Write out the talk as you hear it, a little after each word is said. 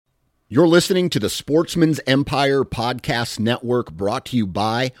You're listening to the Sportsman's Empire Podcast Network, brought to you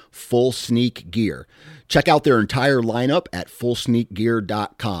by Full Sneak Gear. Check out their entire lineup at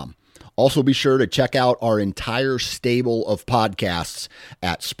fullsneakgear.com. Also be sure to check out our entire stable of podcasts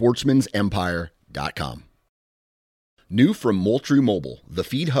at sportsmansempire.com. New from Moultrie Mobile, the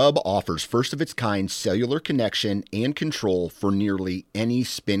Feed Hub offers first-of-its-kind cellular connection and control for nearly any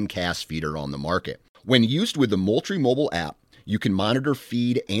spin cast feeder on the market. When used with the Moultrie Mobile app, you can monitor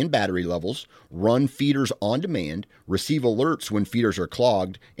feed and battery levels, run feeders on demand, receive alerts when feeders are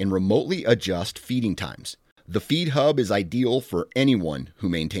clogged, and remotely adjust feeding times. The Feed Hub is ideal for anyone who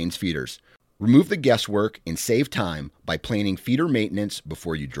maintains feeders. Remove the guesswork and save time by planning feeder maintenance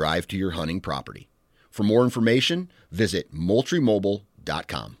before you drive to your hunting property. For more information, visit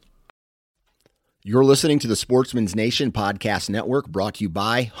MoultrieMobile.com. You're listening to the Sportsman's Nation Podcast Network, brought to you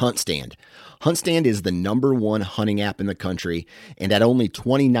by HuntStand. HuntStand is the #1 hunting app in the country, and at only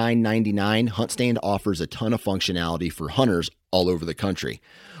 $29.99, HuntStand offers a ton of functionality for hunters all over the country.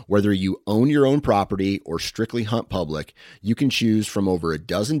 Whether you own your own property or strictly hunt public, you can choose from over a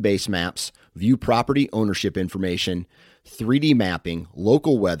dozen base maps, view property ownership information, 3D mapping,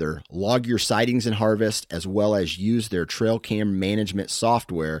 local weather, log your sightings and harvest, as well as use their trail cam management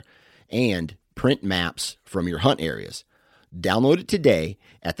software and print maps from your hunt areas. Download it today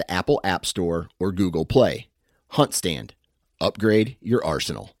at the Apple App Store or Google Play. HuntStand. Upgrade your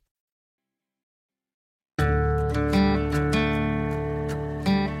arsenal.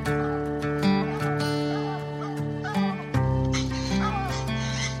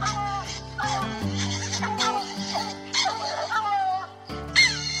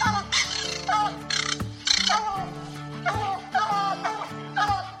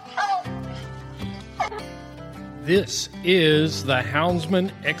 This is the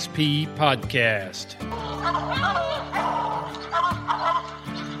Houndsman XP Podcast.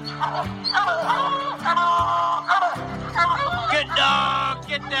 Good dog,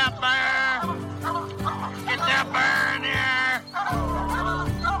 get that bear. Get that bear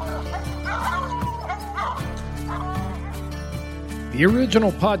The in here.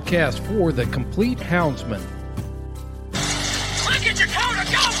 original podcast for the complete Houndsman. Look at your coat of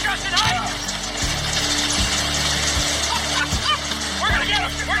golf, Justin Hite. We're gonna get him.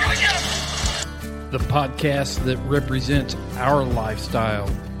 The podcast that represents our lifestyle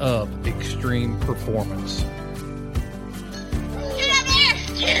of extreme performance. Get up there.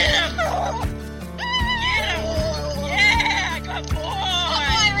 Get him. Get him. Yeah, good boy. Good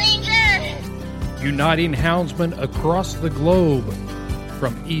boy, Ranger. Uniting houndsmen across the globe,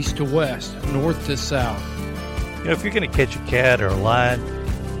 from east to west, north to south. You know, if you're going to catch a cat or a lion,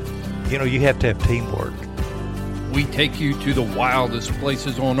 you know, you have to have teamwork. We take you to the wildest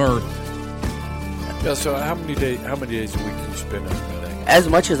places on earth. Yeah, so how many days a week do you spend out there? As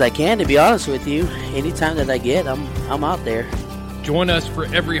much as I can, to be honest with you. Anytime that I get, I'm out there. Join us for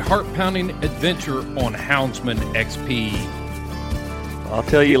every heart-pounding adventure on Houndsman XP. I'll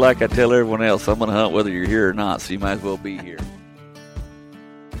tell you like I tell everyone else, I'm going to hunt whether you're here or not, so you might as well be here.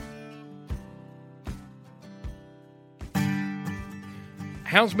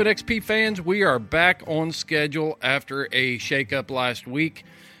 Houndsman XP fans, we are back on schedule after a shakeup last week.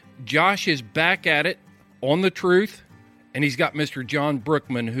 Josh is back at it on the truth, and he's got Mr. John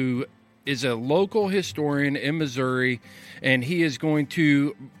Brookman, who is a local historian in Missouri, and he is going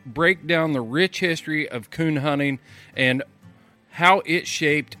to break down the rich history of coon hunting and how it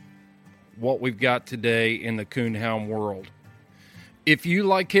shaped what we've got today in the coon hound world. If you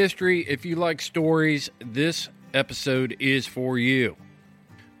like history, if you like stories, this episode is for you.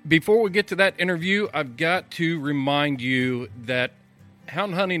 Before we get to that interview, I've got to remind you that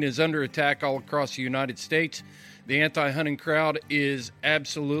hound hunting is under attack all across the United States. The anti-hunting crowd is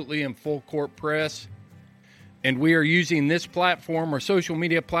absolutely in full court press. And we are using this platform, our social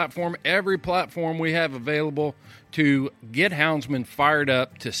media platform, every platform we have available to get houndsmen fired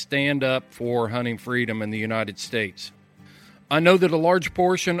up to stand up for hunting freedom in the United States. I know that a large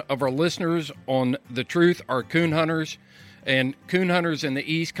portion of our listeners on The Truth are coon hunters, and coon hunters in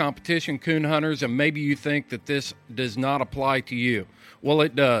the East, competition coon hunters, and maybe you think that this does not apply to you. Well,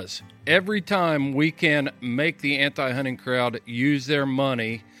 it does. Every time we can make the anti-hunting crowd use their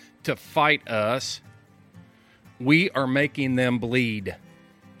money to fight us, we are making them bleed.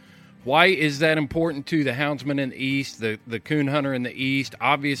 Why is that important to the houndsman in the East, the coon hunter in the East?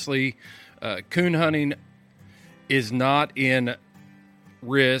 Obviously, coon hunting is not in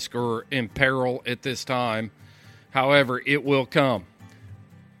risk or in peril at this time. However, it will come.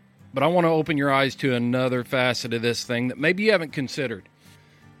 But I want to open your eyes to another facet of this thing that maybe you haven't considered.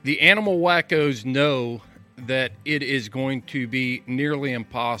 The animal wackos know that it is going to be nearly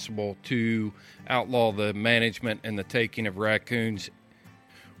impossible to outlaw the management and the taking of raccoons.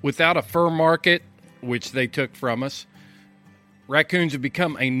 Without a fur market, which they took from us, raccoons have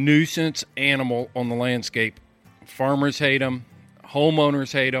become a nuisance animal on the landscape. Farmers hate them,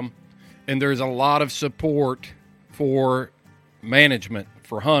 homeowners hate them, and there's a lot of support for management,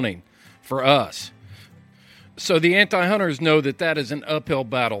 for hunting, for us. So the anti-hunters know that that is an uphill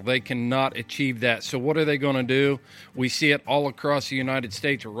battle. They cannot achieve that. So what are they going to do? We see it all across the United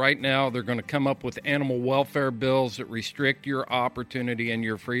States right now. They're going to come up with animal welfare bills that restrict your opportunity and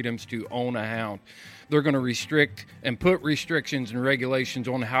your freedoms to own a hound. They're going to restrict and put restrictions and regulations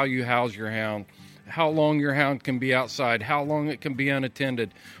on how you house your hound, how long your hound can be outside, how long it can be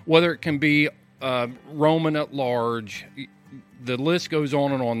unattended, whether it can be roaming at large. The list goes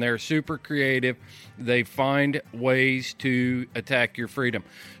on and on. They're super creative. They find ways to attack your freedom.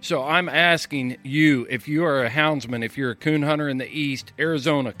 So I'm asking you, if you are a houndsman, if you're a coon hunter in the East,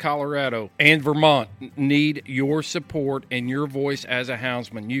 Arizona, Colorado, and Vermont, need your support and your voice as a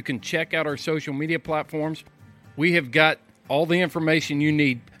houndsman. You can check out our social media platforms. We have got all the information you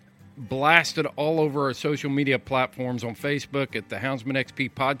need blasted all over our social media platforms on Facebook at the Houndsman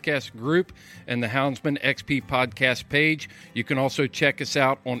XP Podcast group and the Houndsman XP Podcast page. You can also check us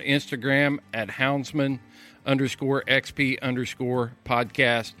out on Instagram at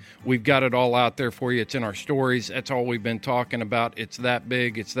Houndsman_XP_podcast. We've got it all out there for you. It's in our stories. That's all we've been talking about. It's that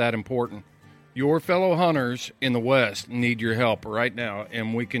big. It's that important. Your fellow hunters in the West need your help right now,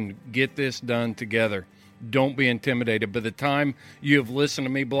 and we can get this done together. Don't be intimidated. By the time you have listened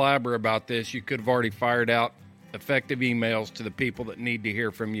to me blabber about this, you could have already fired out effective emails to the people that need to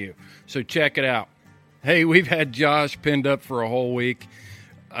hear from you. So check it out. Hey, we've had Josh pinned up for a whole week.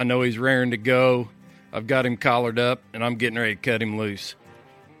 I know he's raring to go. I've got him collared up, and I'm getting ready to cut him loose.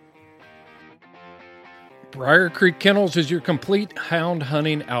 Briar Creek Kennels is your complete hound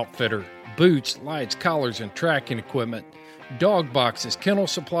hunting outfitter. Boots, lights, collars, and tracking equipment. Dog boxes, kennel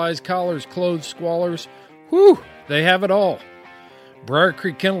supplies, collars, clothes, squallers. Whew, they have it all. Briar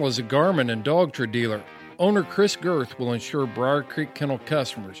Creek Kennel is a Garmin and Dogtra dealer. Owner Chris Girth will ensure Briar Creek Kennel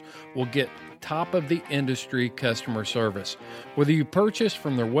customers will get top-of-the-industry customer service. Whether you purchase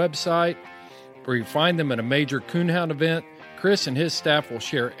from their website or you find them at a major coonhound event, Chris and his staff will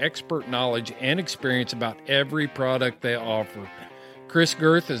share expert knowledge and experience about every product they offer. Chris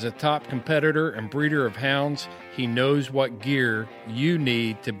Girth is a top competitor and breeder of hounds. He knows what gear you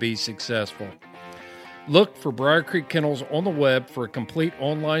need to be successful. Look for Briar Creek Kennels on the web for a complete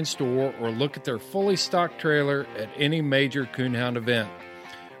online store or look at their fully stocked trailer at any major coonhound event.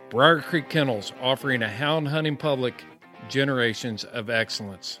 Briar Creek Kennels, offering a hound hunting public generations of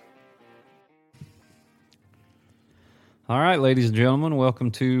excellence. All right, ladies and gentlemen,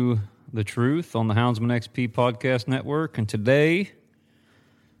 welcome to The Truth on the Houndsman XP Podcast Network. And today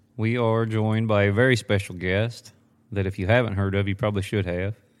we are joined by a very special guest that if you haven't heard of, you probably should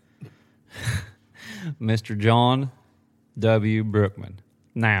have. Mr. John W. Brookman.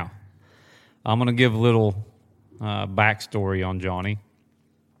 Now, I'm going to give a little backstory on Johnny.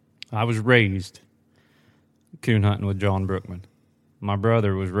 I was raised coon hunting with John Brookman. My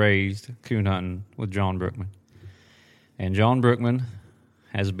brother was raised coon hunting with John Brookman. And John Brookman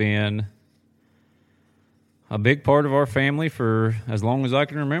has been a big part of our family for as long as I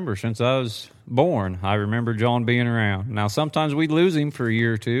can remember, since I was born. I remember John being around. Now, sometimes we'd lose him for a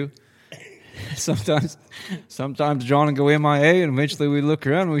year or two. Sometimes John would go MIA, and eventually we'd look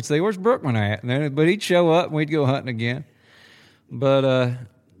around and we'd say, "Where's Brookman at?" But he'd show up and we'd go hunting again. But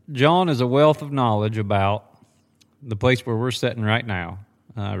John is a wealth of knowledge about the place where we're sitting right now,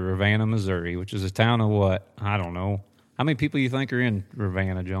 Ravenna, Missouri, which is a town of what? I don't know. How many people you think are in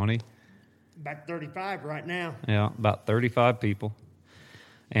Ravenna, Johnny? About 35 right now. Yeah, about 35 people.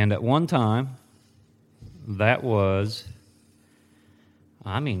 And at one time, that was,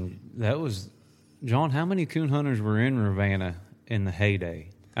 John, how many coon hunters were in Ravenna in the heyday?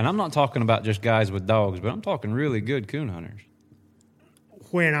 And I'm not talking about just guys with dogs, but I'm talking really good coon hunters.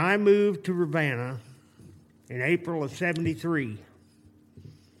 When I moved to Ravenna in April of 73,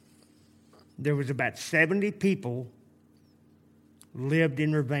 there was about 70 people lived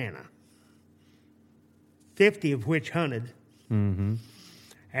in Ravenna, 50 of which hunted. Mm-hmm.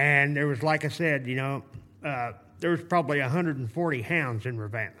 And there was, like I said, there was probably 140 hounds in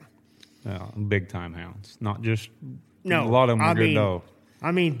Ravenna. Big-time hounds, not just... No, a lot of them were good dogs.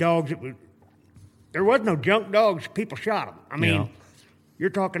 I mean, dogs that there was no junk dogs. People shot them. I mean, You're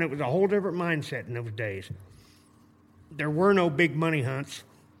talking it was a whole different mindset in those days. There were no big money hunts.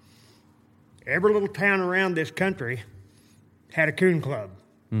 Every little town around this country had a coon club.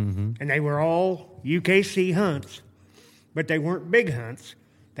 Mm-hmm. And they were all UKC hunts, but they weren't big hunts.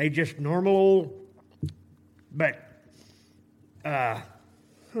 They just normal old, but, I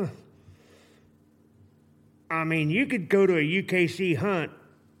mean, you could go to a UKC hunt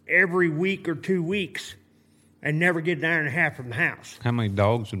every week or 2 weeks and never get an hour and a half from the house. How many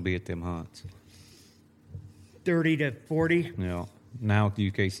dogs would be at them hunts? 30 to 40. Yeah. Now at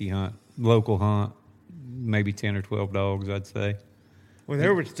the UKC hunt, local hunt, maybe 10 or 12 dogs, I'd say. Well,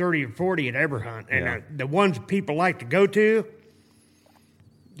 there was 30 or 40 at every hunt. And Yeah. the ones people like to go to,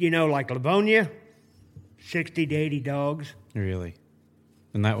 like Livonia, 60 to 80 dogs. Really?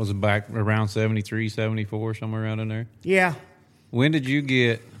 And that was back around 73, 74, somewhere around in there? Yeah. When did you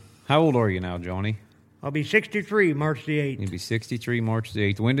get, how old are you now, Johnny? I'll be 63 March the 8th. You'd be 63 March the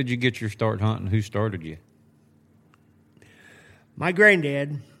 8th. When did you get your start hunting? Who started you? My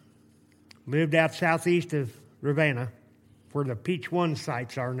granddad lived out southeast of Ravenna, where the Peach One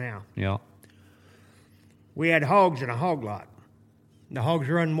sites are now. Yeah. We had hogs in a hog lot. The hogs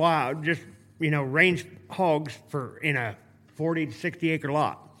run wild, just, range hogs in a 40 to 60 acre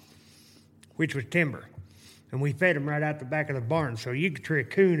lot, which was timber. And we fed them right out the back of the barn. So you could tree a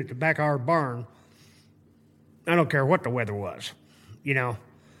coon at the back of our barn. I don't care what the weather was,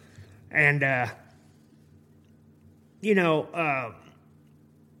 And,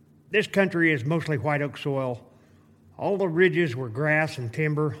 this country is mostly white oak soil. All the ridges were grass and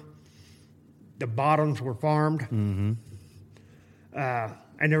timber. The bottoms were farmed. Mm-hmm.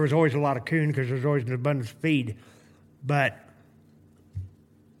 And there was always a lot of coon because there's always an abundance of feed. But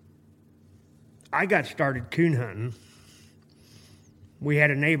I got started coon hunting. We had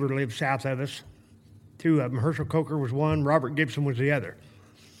a neighbor live south of us. 2 of them. Herschel Coker was one. Robert Gibson was the other.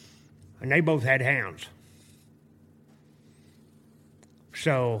 And they both had hounds.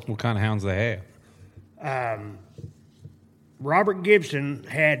 So, What kind of hounds they have? Robert Gibson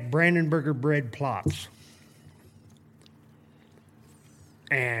had Brandenburger bred plots.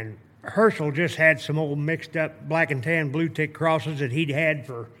 And Herschel just had some old mixed up black and tan blue tick crosses that he'd had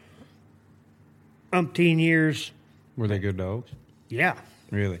for umpteen years. Were they good dogs? Yeah.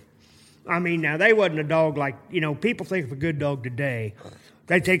 Really? I mean, now they wasn't a dog like, people think of a good dog today,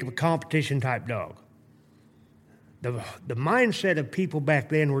 they think of a competition type dog. The mindset of people back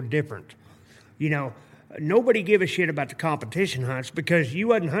then were different. Nobody give a shit about the competition hunts because you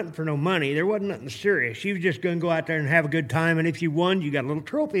wasn't hunting for no money. There wasn't nothing serious. You was just going to go out there and have a good time, and if you won, you got a little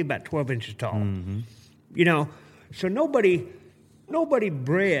trophy about 12 inches tall. Mm-hmm. So nobody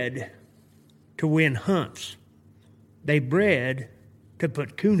bred to win hunts. They bred to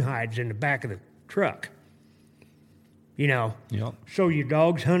put coon hides in the back of the truck. Yep. So your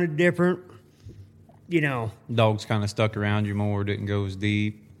dogs hunted different. Dogs kind of stuck around you more, didn't go as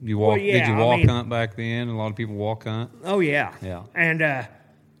deep. You walk? Well, yeah, did you walk hunt back then? A lot of people walk hunt. Oh, yeah. Yeah. And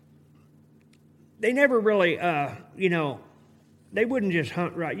they never really, they wouldn't just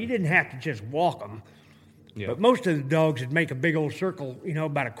hunt right. You didn't have to just walk them. Yeah. But most of the dogs would make a big old circle,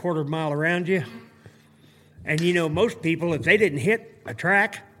 about a quarter mile around you. And, most people, if they didn't hit a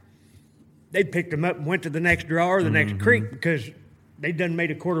track, they'd pick them up and went to the next draw or the next creek because they done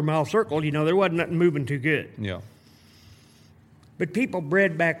made a quarter mile circle. There wasn't nothing moving too good. Yeah. But people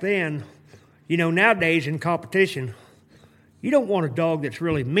bred back then, nowadays in competition, you don't want a dog that's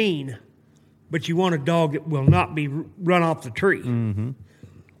really mean, but you want a dog that will not be run off the tree. Mm-hmm.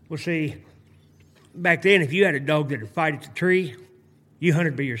 Well, see, back then, if you had a dog that would fight at the tree, you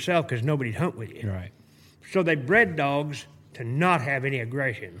hunted by yourself because nobody'd hunt with you. Right. So they bred dogs to not have any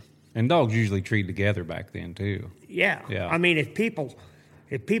aggression. And dogs usually treat together back then too. Yeah. Yeah. I mean, if people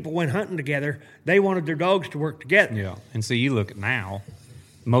went hunting together, they wanted their dogs to work together. Yeah. And see, you look at now,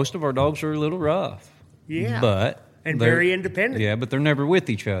 most of our dogs are a little rough. Yeah. But and they're very independent. Yeah, but they're never with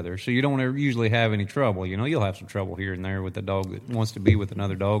each other, so you don't ever usually have any trouble. You'll have some trouble here and there with a dog that wants to be with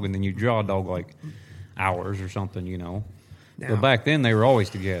another dog, and then you draw a dog like ours or something, Now, But back then, they were always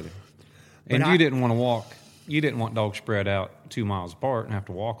together. And But you didn't want to walk. You didn't want dogs spread out 2 miles apart and have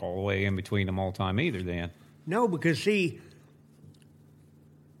to walk all the way in between them all the time either then. No, because, see,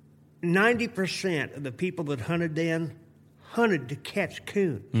 90% of the people that hunted then hunted to catch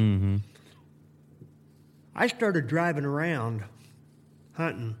coons. Mm-hmm. I started driving around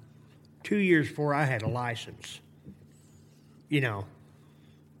hunting 2 years before I had a license.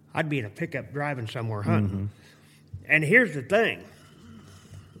 I'd be in a pickup driving somewhere hunting. And here's the thing.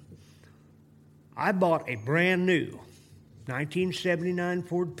 I bought a brand new 1979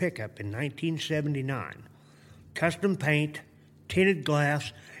 Ford pickup in 1979. Custom paint, tinted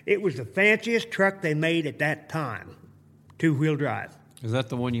glass. It was the fanciest truck they made at that time. 2-wheel drive. Is that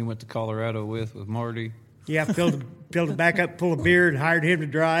the one you went to Colorado with Marty? Yeah, filled it back up full of beer and hired him to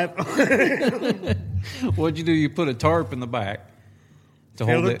drive. What'd you do? You put a tarp in the back to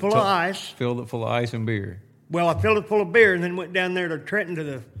Filled hold it full of ice. Filled it full of ice and beer. Well, I filled it full of beer and then went down there to Trenton to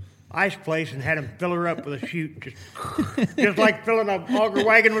the ice place and had him fill her up with a chute, just like filling a auger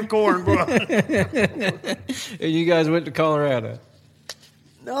wagon with corn. And you guys went to Colorado?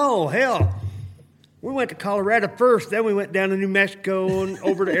 No, hell. We went to Colorado first, then we went down to New Mexico and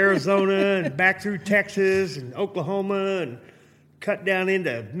over to Arizona and back through Texas and Oklahoma and cut down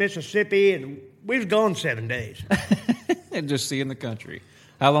into Mississippi, and we was gone 7 days. And just seeing the country.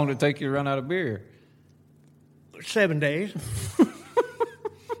 How long did it take you to run out of beer? 7 days.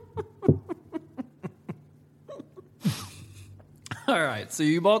 All right, so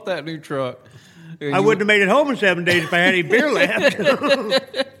you bought that new truck. I wouldn't have made it home in 7 days if I had any beer left.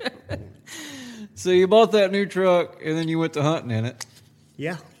 So you bought that new truck, and then you went to hunting in it.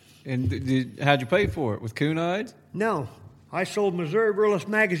 Yeah. And how'd you pay for it? With coon hides? No. I sold Missouri Ruralist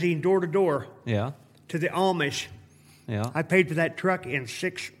magazine door to door Yeah. to the Amish. Yeah. I paid for that truck in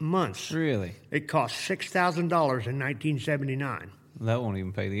 6 months. Really? It cost $6,000 in 1979. That won't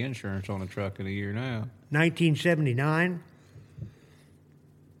even pay the insurance on a truck in a year now. 1979,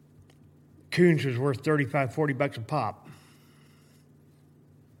 coons was worth $35-$40 a pop.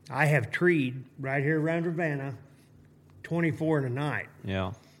 I have treed right here around Ravenna, 24 in a night.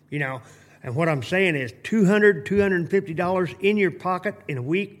 Yeah. You know, and what I'm saying is $200, $250 in your pocket in a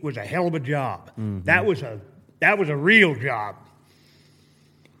week was a hell of a job. Mm-hmm. That was a real job.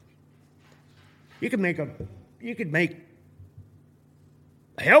 You could make a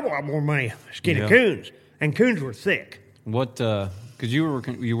hell of a lot more money skinning coons, and coons were thick. What? Because you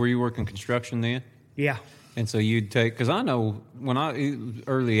were working construction then? Yeah. And so you'd take, because I know when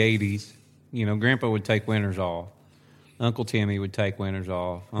early 80s, you know, Grandpa would take winters off. Uncle Timmy would take winters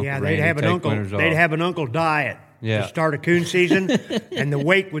off. Uncle Yeah, Randy they'd have an uncle diet to start a coon season, and the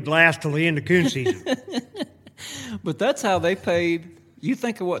wake would last till the end of coon season. But that's how they paid. You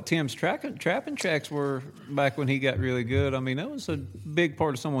think of what Tim's trapping checks were back when he got really good. I mean, that was a big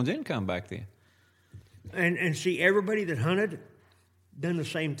part of someone's income back then. And see, everybody that hunted done the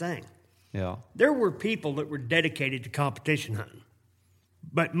same thing. Yeah. There were people that were dedicated to competition hunting,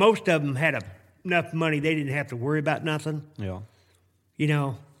 but most of them had enough money they didn't have to worry about nothing. Yeah. You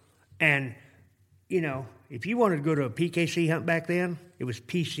know, and, you know, if you wanted to go to a PKC hunt back then, it was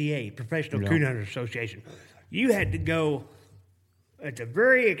PCA, Professional Coon Hunters Association. You had to go at the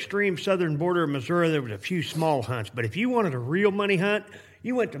very extreme southern border of Missouri. There was a few small hunts, but if you wanted a real money hunt,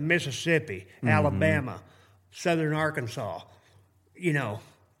 you went to Mississippi, Alabama, southern Arkansas. You know,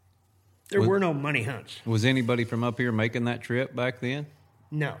 there were no money hunts. Was anybody from up here making that trip back then?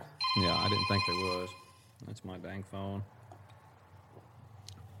 No. Yeah, I didn't think there was. That's my dang phone.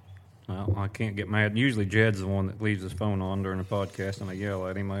 Well, I can't get mad. Usually Jed's the one that leaves his phone on during the podcast, and I yell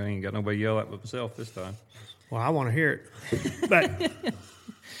at him. I ain't got nobody to yell at but myself this time. Well, I want to hear it. But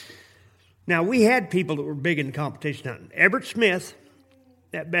now, we had people that were big in competition hunting. Everett Smith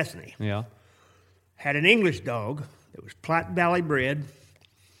at Bethany had an English dog that was Platte Valley bred.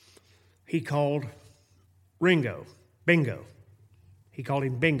 He called Bingo. He called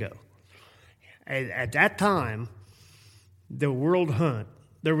him Bingo. At that time, the World Hunt,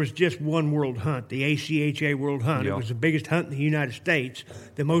 there was just one World Hunt, the ACHA World Hunt. It was the biggest hunt in the United States,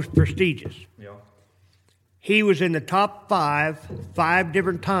 the most prestigious. Yeah. He was in the top five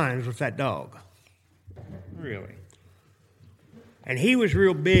different times with that dog. Really? And he was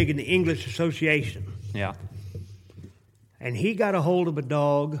real big in the English Association. Yeah. And he got a hold of a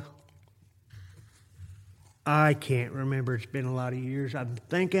dog. I can't remember. It's been a lot of years. I'm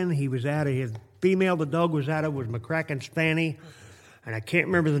thinking he was out of his female the dog was out of was McCracken's Fanny. And I can't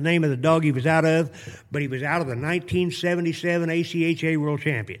remember the name of the dog he was out of, but he was out of the 1977 ACHA World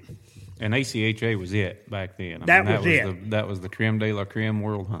Champion. And ACHA was it back then. That was it. That was the creme de la creme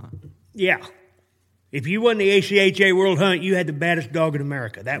World Hunt. Yeah. If you won the ACHA World Hunt, you had the baddest dog in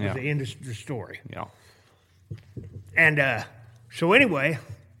America. That was the end of the story. Yeah. And so anyway,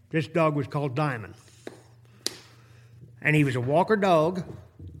 this dog was called Diamond. And he was a walker dog,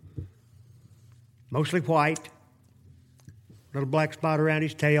 mostly white, little black spot around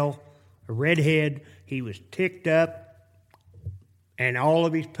his tail, a red head. He was ticked up, and all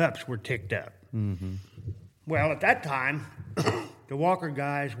of his pups were ticked up. Mm-hmm. Well, at that time, the walker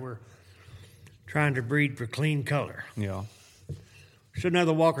guys were trying to breed for clean color. Yeah. So none of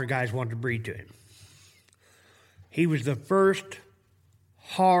the walker guys wanted to breed to him. He was the first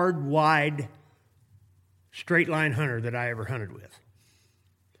hard, wide, straight line hunter that I ever hunted with.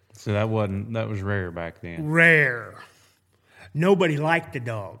 So that was rare back then. Rare. Nobody liked the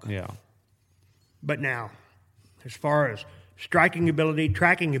dog. Yeah. But now, as far as striking ability,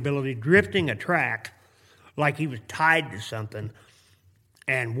 tracking ability, drifting a track like he was tied to something.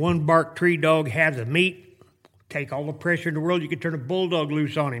 And one bark tree dog has a meat, take all the pressure in the world. You could turn a bulldog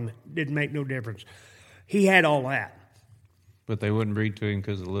loose on him. Didn't make no difference. He had all that. But they wouldn't breed to him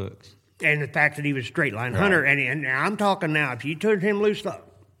because of looks. And the fact that he was a straight line hunter. And I'm talking now, if you turned him loose,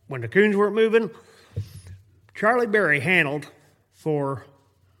 when the coons weren't moving, Charlie Berry handled for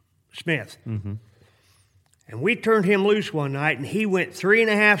Smith. Mm-hmm. And we turned him loose one night, and he went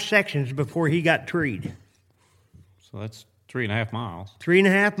 3.5 sections before he got treed. So that's 3.5 miles.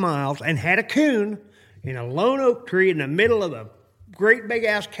 3.5 miles, and had a coon in a lone oak tree in the middle of a great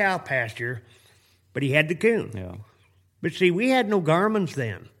big-ass cow pasture, but he had the coon. Yeah. But see, we had no Garmins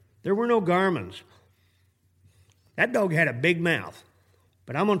then. There were no Garmins. That dog had a big mouth.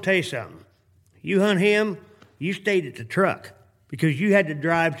 But I'm going to tell you something. You hunt him, you stayed at the truck because you had to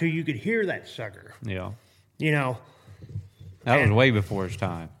drive till you could hear that sucker. Yeah. You know. That was way before his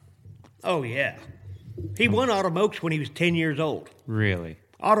time. Oh, yeah. He won Autumn Oaks when he was 10 years old. Really?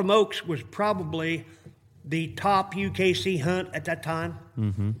 Autumn Oaks was probably the top UKC hunt at that time.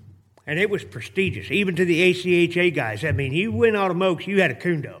 Mm-hmm. And it was prestigious, even to the ACHA guys. I mean, you win Autumn Oaks, you had a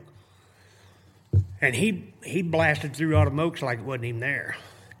coon dog. And he blasted through Autumn Oaks like it wasn't even there.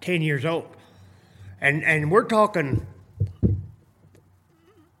 10 years old. And we're talking,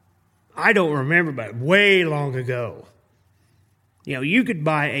 I don't remember, but way long ago. You know, you could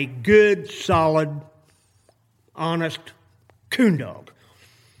buy a good, solid, honest coon dog.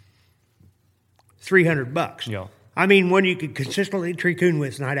 $300. Yeah. I mean, one you could consistently tree coon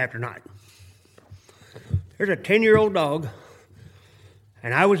with night after night. There's a 10-year-old dog,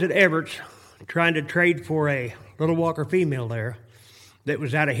 and I was at Everett's trying to trade for a little Walker female there that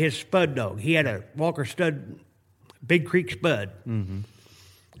was out of his spud dog. He had a Walker stud, Big Creek spud. Mm-hmm.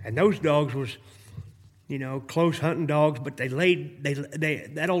 And those dogs was, you know, close hunting dogs, but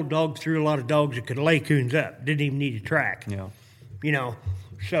that old dog threw a lot of dogs that could lay coons up. Didn't even need to track. Yeah. You know,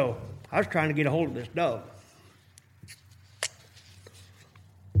 so I was trying to get a hold of this dog.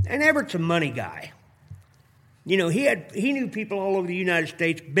 And Everett's a money guy. You know, he knew people all over the United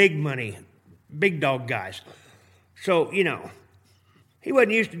States, big money, big dog guys. So, you know, he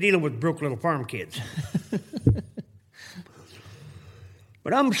wasn't used to dealing with broke little farm kids.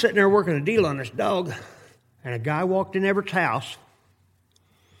 But I'm sitting there working a deal on this dog, and a guy walked in Everett's house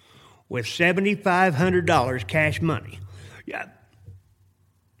with $7,500 cash money. Yeah,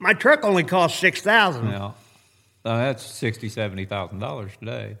 my truck only cost $6,000. Yeah. That's $60,000-$70,000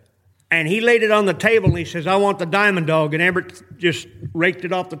 today. And he laid it on the table, and he says, I want the diamond dog. And Everett just raked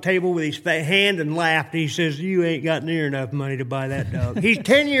it off the table with his hand and laughed. And he says, you ain't got near enough money to buy that dog. He's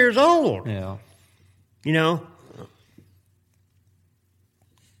 10 years old. Yeah. You know?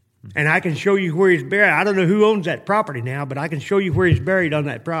 And I can show you where he's buried. I don't know who owns that property now, but I can show you where he's buried on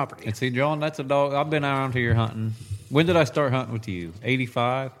that property. And see, John, that's a dog. I've been around here hunting. When did I start hunting with you?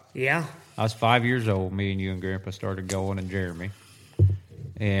 85? Yeah. I was 5 years old. Me and you and Grandpa started going, and Jeremy.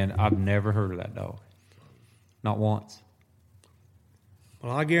 And I've never heard of that dog. Not once.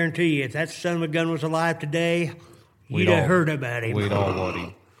 Well, I guarantee you, if that son of a gun was alive today, you'd have heard about him. We'd all want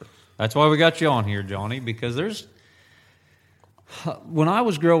him. That's why we got you on here, Johnny, because when I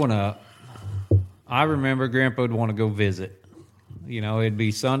was growing up, I remember Grandpa would want to go visit. You know, it'd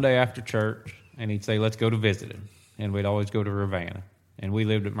be Sunday after church, and he'd say, let's go to visiting. And we'd always go to Ravenna. And we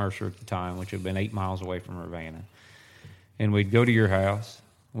lived at Mercer at the time, which had been 8 miles away from Ravenna. And we'd go to your house.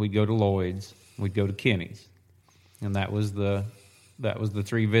 We'd go to Lloyd's. We'd go to Kenny's. And that was the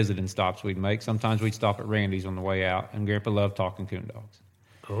 3 visiting stops we'd make. Sometimes we'd stop at Randy's on the way out, and Grandpa loved talking coon dogs.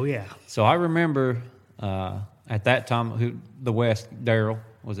 Oh, yeah. So I remember at that time, the West, Daryl.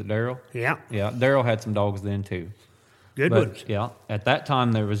 Was it Daryl? Yeah. Yeah, Daryl had some dogs then, too. Good ones. Yeah, at that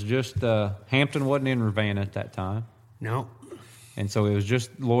time, there was just Hampton wasn't in Ravenna at that time. No. And so it was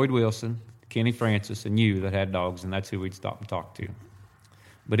just Lloyd Wilson, Kenny Francis, and you that had dogs, and that's who we'd stop and talk to.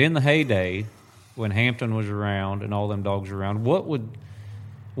 But in the heyday, when Hampton was around and all them dogs were around,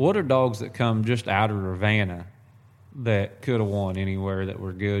 what are dogs that come just out of Ravenna that could have won anywhere that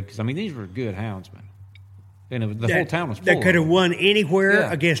were good? Because, I mean, these were good houndsmen. And the whole town was full that could have of them. won anywhere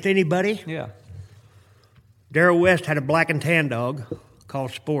against anybody. Yeah. Darrell West had a black and tan dog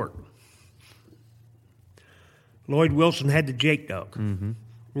called Sport. Lloyd Wilson had the Jake dog. Mm-hmm.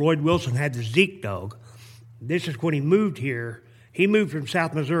 Lloyd Wilson had the Zeke dog. This is when he moved here. He moved from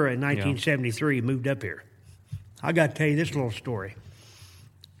South Missouri in 1973, moved up here. I got to tell you this little story.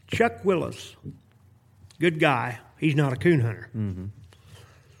 Chuck Willis, good guy. He's not a coon hunter. Mm-hmm.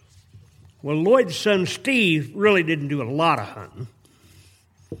 Well, Lloyd's son Steve really didn't do a lot of hunting,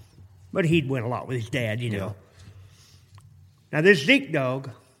 but he'd went a lot with his dad, you know. Now, this Zeke dog,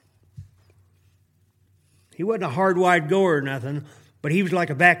 he wasn't a hard, wide goer or nothing, but he was like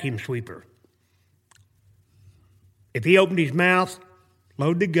a vacuum sweeper. If he opened his mouth,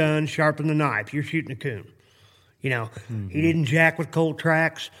 load the gun, sharpen the knife, you're shooting a coon. He didn't jack with cold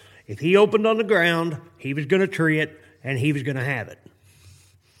tracks. If he opened on the ground, he was going to tree it, and he was going to have it.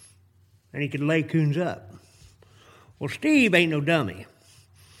 And he could lay coons up. Well, Steve ain't no dummy.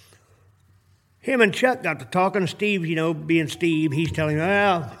 Him and Chuck got to talking. Steve, being Steve, he's telling me,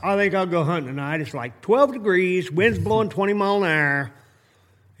 well, I think I'll go hunting tonight. It's like 12 degrees, wind's blowing 20 miles an hour.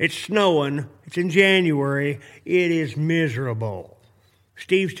 It's snowing. It's in January. It is miserable.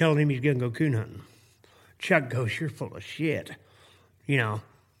 Steve's telling him he's going to go coon hunting. Chuck goes, you're full of shit. He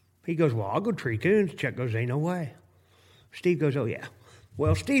goes, well, I'll go tree coons. Chuck goes, ain't no way. Steve goes, oh, yeah.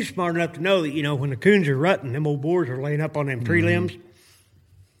 Well, Steve's smart enough to know that, when the coons are rutting, them old boars are laying up on them tree limbs.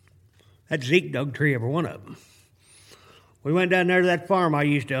 That Zeke dug tree every one of them. We went down there to that farm I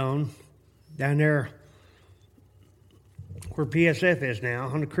used to own, down there where PSF is now,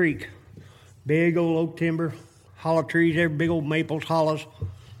 on the creek. Big old oak timber, hollow trees, every big old maples, hollows.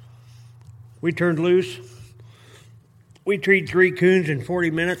 We turned loose. We treed 3 coons in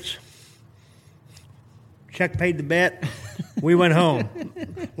 40 minutes. Chuck paid the bet. We went home.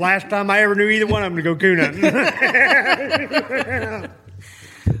 Last time I ever knew either one of them to go coon hunting.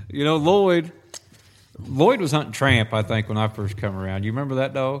 Lloyd was hunting Tramp, I think, when I first come around. You remember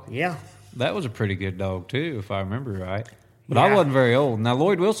that dog? Yeah. That was a pretty good dog, too, if I remember right. But Yeah. I wasn't very old. Now,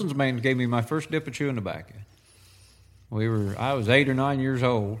 Lloyd Wilson's man gave me my first dip of chewing tobacco. I was 8 or 9 years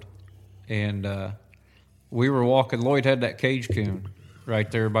old, and we were walking. Lloyd had that cage coon right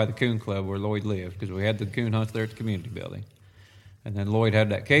there by the coon club where Lloyd lived, because we had the coon hunts there at the community building. And then Lloyd had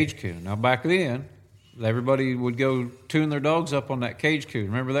that cage coon. Now, back then, everybody would go tune their dogs up on that cage coon.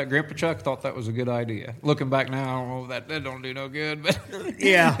 Remember that? Grandpa Chuck thought that was a good idea. Looking back now, that don't do no good. But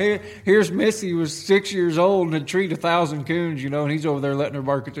Yeah. Here's Missy, who was 6 years old and had treated 1,000 coons, and he's over there letting her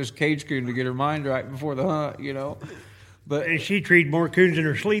bark at this cage coon to get her mind right before the hunt, But And she treed more coons in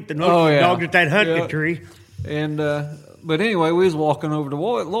her sleep than most Oh, yeah. dogs at that hunt Yeah. could tree. And but anyway, we was walking over to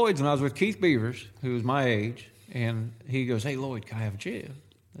Lloyd's, and I was with Keith Beavers, who was my age, and he goes, "Hey, Lloyd, can I have a chew?"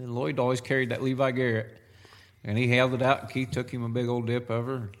 And Lloyd always carried that Levi Garrett, and he held it out, and Keith took him a big old dip of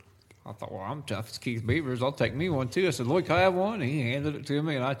her. I thought, well, I'm tough as Keith Beavers. I'll take me one, too. I said, Lloyd, can I have one? And he handed it to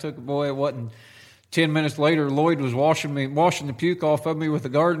me, and I took it. Boy, it wasn't 10 minutes later, Lloyd was washing the puke off of me with a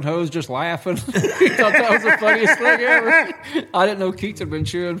garden hose, just laughing. He thought that was the funniest thing ever. I didn't know Keith had been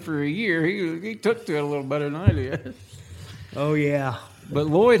chewing for a year. He took to it a little better than I did. Oh, yeah. But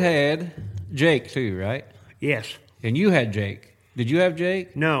Lloyd had Jake, too, right? Yes. And you had Jake. Did you have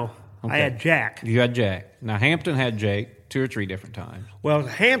Jake? No. Okay. I had Jack. You had Jack. Now, Hampton had Jake 2 or 3 different times. Well,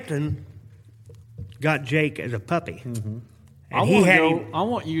 Hampton got Jake as a puppy. Mm-hmm. I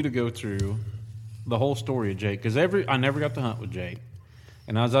want you to go through the whole story of Jake, because I never got to hunt with Jake.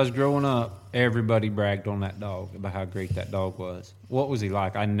 And as I was growing up, everybody bragged on that dog, about how great that dog was. What was he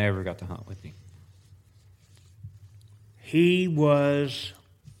like? I never got to hunt with him. He was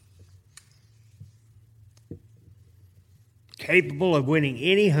capable of winning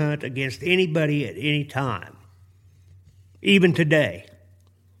any hunt against anybody at any time, even today.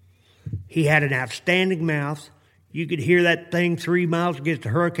 He had an outstanding mouth. You could hear that thing 3 miles against a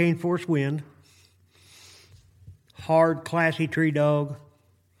hurricane force wind. Hard, classy tree dog.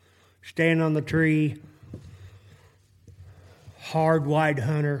 Stand on the tree. Hard, wide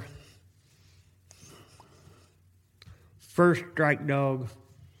hunter. First strike dog.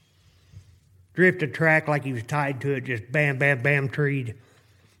 Drift a track like he was tied to it, just bam, bam, bam, treed.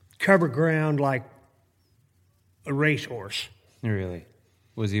 Cover ground like a racehorse. Really?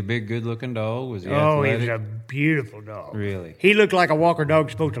 Was he a big, good-looking dog? Was he athletic? athletic? He was a beautiful dog. Really? He looked like a Walker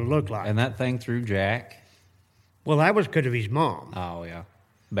dog's supposed to look like. And that thing threw Jack? Well, that was because of his mom. Oh, yeah.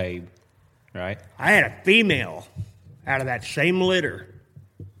 Babe. Right? I had a female out of that same litter.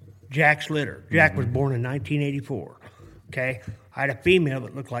 Jack's litter. Jack was born in 1984. Okay? I had a female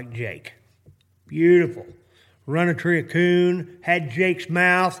that looked like Jake. Beautiful. Run a tree of coon. Had Jake's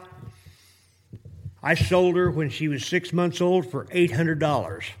mouth. I sold her when she was 6 months old for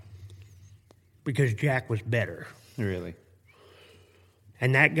 $800 because Jack was better. Really?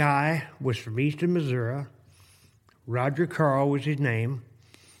 And that guy was from eastern Missouri. Roger Carl was his name.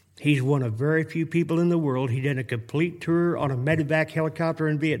 He's one of very few people in the world. He done a complete tour on a medevac helicopter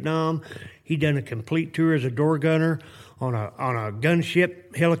in Vietnam. He done a complete tour as a door gunner on a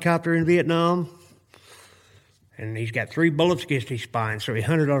gunship helicopter in Vietnam. And he's got 3 bullets against his spine, so he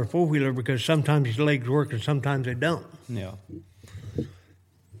hunted on a 4-wheeler because sometimes his legs work and sometimes they don't. Yeah.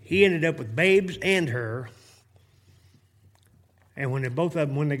 He ended up with babes and her And when both of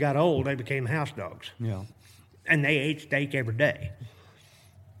them, when they got old, they became house dogs. Yeah. And they ate steak every day.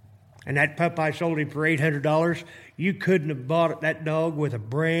 And that pup I sold him for $800, you couldn't have bought that dog with a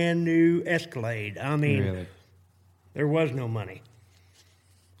brand new Escalade. I mean, Really? there was no money.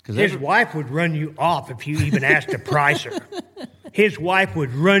 Because His wife would run you off if you even asked to price her. His wife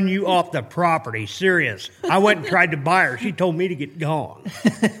would run you off the property. Serious. I went and tried to buy her. She told me to get gone.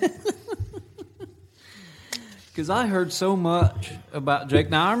 Because I heard so much about Jake.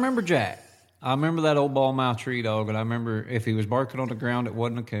 Now, I remember Jack. I remember that old ball mouth tree dog, and I remember if he was barking on the ground, it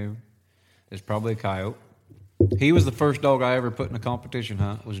wasn't a coon. It's probably a coyote. He was the first dog I ever put in a competition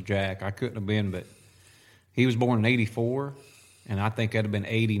hunt, was Jack. I couldn't have been, but he was born in 84, and I think that'd have been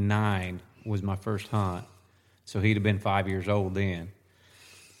 89 was my first hunt. So he'd have been 5 years old then.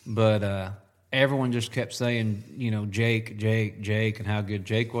 But everyone just kept saying, you know, Jake, and how good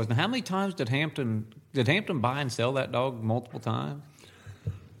Jake was. Now, how many times did Hampton buy and sell that dog multiple times?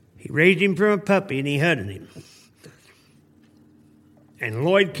 He raised him from a puppy and he hunted him. And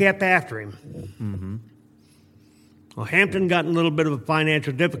Lloyd kept after him. Mm-hmm. Well, Hampton got in a little bit of a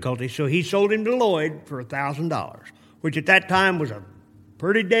financial difficulty, so he sold him to Lloyd for $1,000, which at that time was a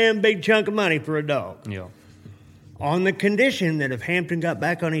pretty damn big chunk of money for a dog. Yeah. On the condition that if Hampton got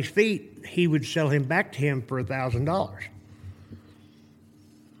back on his feet, he would sell him back to him for $1,000.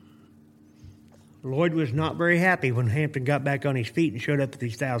 Lloyd was not very happy when Hampton got back on his feet and showed up with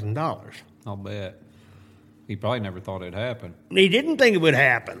his $1,000. I'll bet. He probably never thought it'd happen. He didn't think it would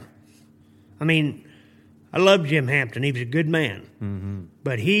happen. I mean, I love Jim Hampton. He was a good man. Mm-hmm.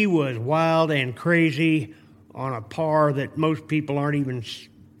 But he was wild and crazy on a par that most people aren't even...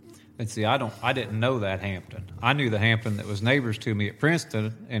 And see, I didn't know that Hampton. I knew the Hampton that was neighbors to me at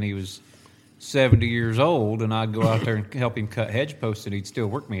Princeton, and he was 70 years old, and I'd go out there and help him cut hedge posts, and he'd still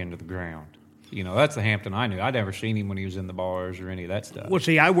work me into the ground. You know, that's the Hampton I knew. I'd never seen him when he was in the bars or any of that stuff. Well,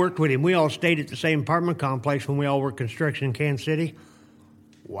 see, I worked with him. We all stayed at the same apartment complex when we all worked construction in Kansas City.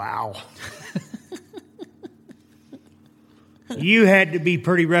 Wow. You had to be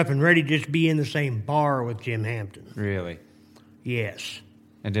pretty rough and ready just to be in the same bar with Jim Hampton. Really? Yes.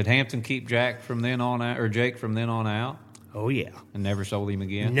 And did Hampton keep Jack from then on out, or Jake from then on out? Oh, yeah. And never sold him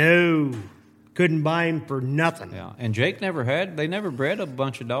again? No. Couldn't buy him for nothing. Yeah. And Jake they never bred a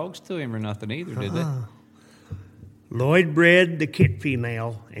bunch of dogs to him or nothing either, did they? Lloyd bred the kit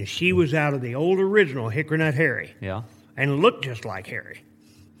female, and she was out of the old original Hickory Nut Harry. Yeah. And looked just like Harry.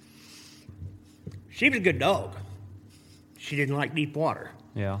 She was a good dog. She didn't like deep water.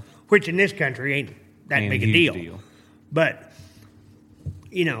 Yeah. Which in this country ain't that big a deal. But,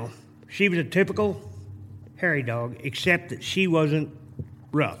 you know, she was a typical Harry dog, except that she wasn't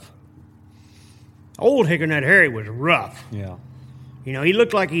rough. Old Hickory Nut Harry was rough. Yeah. You know, he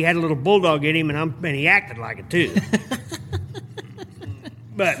looked like he had a little bulldog in him, and he acted like it, too.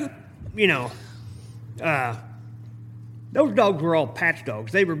 But, you know, those dogs were all patch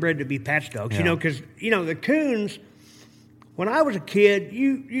dogs. They were bred to be patch dogs, you know, because, you know, the coons... When I was a kid,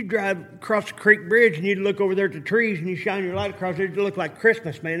 you'd drive across the creek bridge and you'd look over there at the trees and you shine your light across there. It'd look like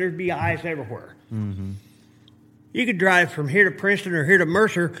Christmas, man. There'd be eyes everywhere. Mm-hmm. You could drive from here to Princeton or here to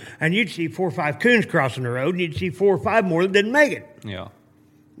Mercer and you'd see 4 or 5 coons crossing the road and you'd see 4 or 5 more that didn't make it. Yeah.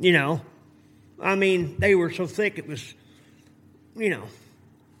 You know, I mean, they were so thick it was, you know.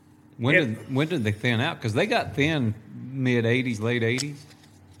 When did they thin out? Because they got thin mid-'80s, late 80s.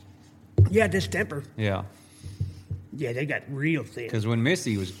 Yeah, distemper. Yeah. Yeah, they got real thin. Because when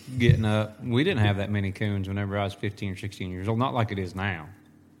Missy was getting up, we didn't have that many coons whenever I was 15 or 16 years old. Not like it is now.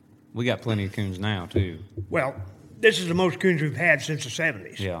 We got plenty of coons now, too. Well, this is the most coons we've had since the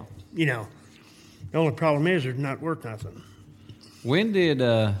 70s. Yeah. You know, the only problem is they're not worth nothing. When did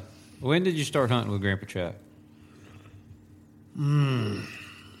you start hunting with Grandpa Chuck?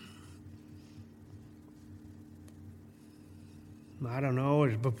 I don't know. It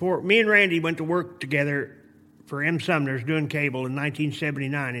was before me and Randy went to work together for M. Sumner's doing cable in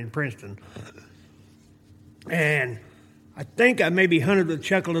 1979 in Princeton. And I think I maybe hunted with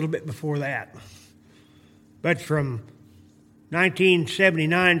Chuck a little bit before that. But from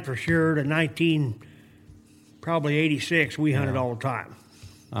 1979 for sure to probably 86, we hunted all the time.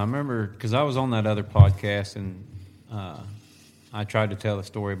 I remember, because I was on that other podcast, and I tried to tell a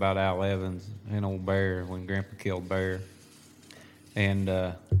story about Al Evans and old Bear when Grandpa killed Bear. And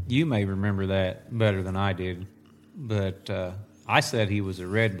you may remember that better than I did. But I said he was a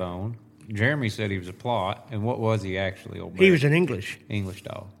red bone. Jeremy said he was a plot. And what was he actually, old Bear? He was an English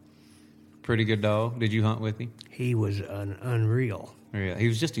dog. Pretty good dog. Did you hunt with him? He was unreal. Really? He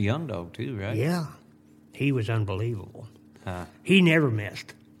was just a young dog, too, right? Yeah. He was unbelievable. He never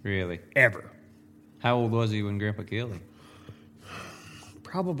missed. Really? Ever. How old was he when Grandpa killed him?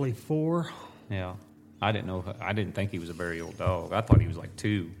 Probably 4. Yeah. I didn't think he was a very old dog. I thought he was like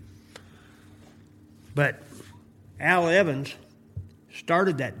 2. But Al Evans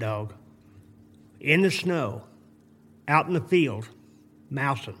started that dog in the snow, out in the field,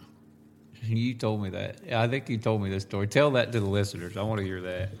 mousing. You told me that. I think you told me this story. Tell that to the listeners. I want to hear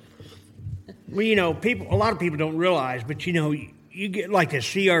that. Well, you know, a lot of people don't realize, but you know, you get like a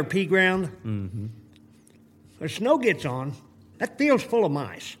CRP ground. Mm-hmm. The snow gets on, that field's full of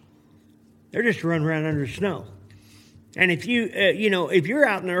mice. They're just running around under the snow. And if if you're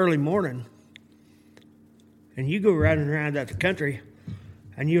out in the early morning and you go riding around out the country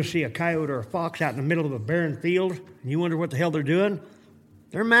and you'll see a coyote or a fox out in the middle of a barren field and you wonder what the hell they're doing,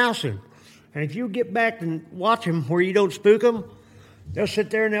 they're mousing. And if you get back and watch them where you don't spook them, they'll sit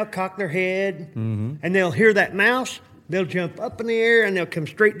there and they'll cock their head and they'll hear that mouse. They'll jump up in the air and they'll come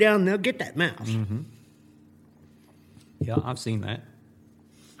straight down and they'll get that mouse. Mm-hmm. Yeah, I've seen that.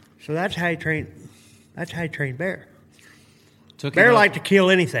 So that's how you train Bear. Took Bear liked to kill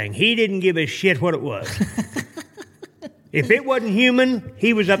anything. He didn't give a shit what it was. If it wasn't human,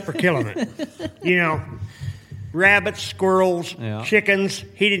 he was up for killing it. You know, rabbits, squirrels, chickens,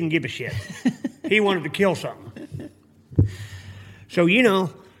 he didn't give a shit. He wanted to kill something. So, you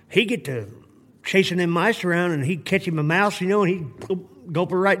know, he'd get to chasing them mice around and he'd catch him a mouse, you know, and he'd gulp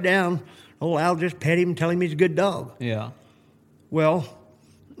her right down. Old Al just pet him and tell him he's a good dog. Yeah. Well,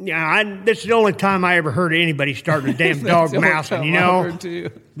 yeah, this is the only time I ever heard anybody starting a damn dog mousing, you know?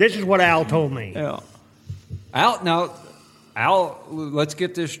 This is what Al told me. Yeah. Al, let's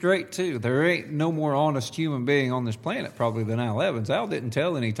get this straight, too. There ain't no more honest human being on this planet probably than Al Evans. Al didn't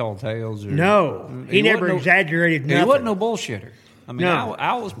tell any tall tales. No. He never exaggerated nothing. He wasn't no bullshitter. I mean, No.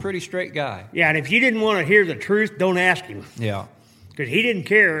 Al was a pretty straight guy. Yeah, and if you didn't want to hear the truth, don't ask him. Yeah. Because he didn't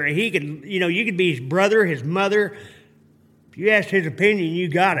care. He could, you know, you could be his brother, his mother. If you asked his opinion, you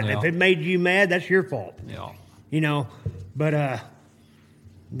got it. Yeah. If it made you mad, that's your fault. Yeah. You know, but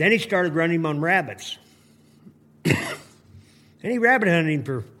then he started running him on rabbits. And he rabbit hunted him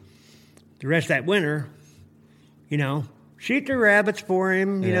for the rest of that winter. You know, shoot the rabbits for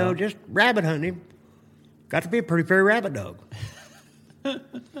him, you know, just rabbit hunt him. Got to be a pretty fair rabbit dog. And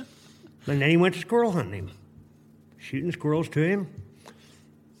then he went to squirrel hunting him. Shooting squirrels to him.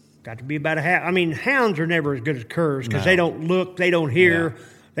 Got to be about a half. I mean, hounds are never as good as curs because they don't look, they don't hear,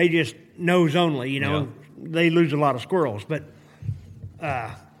 they just nose only, you know. Yeah. They lose a lot of squirrels. But,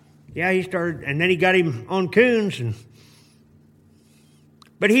 he started, and then he got him on coons.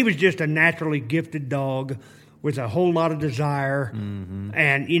 But he was just a naturally gifted dog with a whole lot of desire. Mm-hmm.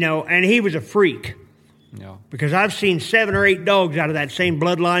 And, you know, and he was a freak. Yeah. Because I've seen 7 or 8 dogs out of that same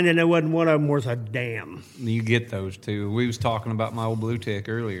bloodline, and there wasn't one of them worth a damn. You get those, too. We was talking about my old blue tick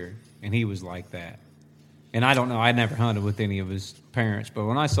earlier, and he was like that. And I don't know, I never hunted with any of his parents, but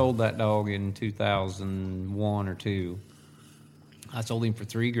when I sold that dog in 2001 or 2, I sold him for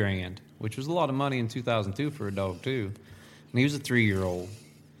 $3,000, which was a lot of money in 2002 for a dog, too. And he was a 3-year-old.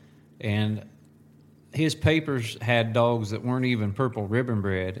 And his papers had dogs that weren't even purple ribbon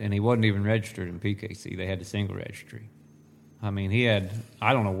bred, and he wasn't even registered in PKC. They had a single registry. I mean, he had,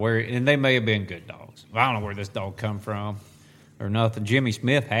 I don't know where, and they may have been good dogs. I don't know where this dog come from or nothing. Jimmy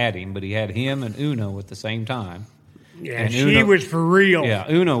Smith had him, but he had him and Uno at the same time. Yeah, and she was for real.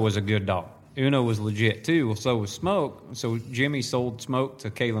 Yeah, Uno was a good dog. Uno was legit, too. Well, so was Smoke. So Jimmy sold Smoke to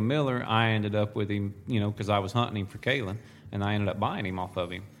Kalen Miller. I ended up with him, you know, because I was hunting him for Kalen, and I ended up buying him off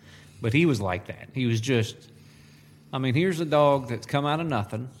of him. But he was like that. He was just, I mean, here's a dog that's come out of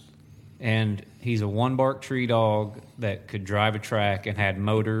nothing, and he's a one-bark tree dog that could drive a track and had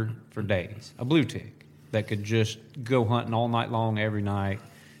motor for days. A blue tick that could just go hunting all night long, every night,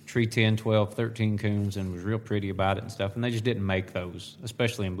 tree 10, 12, 13 coons, and was real pretty about it and stuff. And they just didn't make those,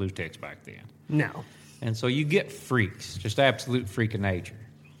 especially in blue ticks back then. No. And so you get freaks, just absolute freak of nature.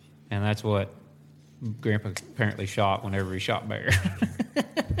 And that's what Grandpa apparently shot whenever he shot Bear.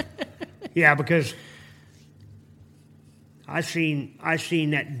 Yeah, because I seen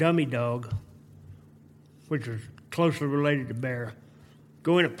that dummy dog, which was closely related to Bear,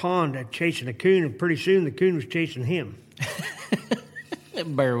 go in a pond chasing a coon, and pretty soon the coon was chasing him.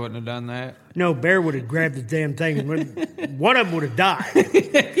 Bear wouldn't have done that. No, Bear would have grabbed the damn thing, and one of them would have died.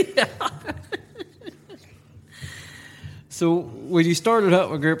 So when you started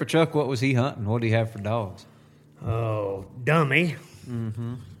hunting with Grandpa Chuck, what was he hunting? What did he have for dogs? Oh, Dummy.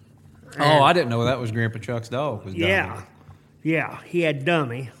 Mm-hmm. Oh, I didn't know that was Grandpa Chuck's dog. Was Dummy. Yeah, he had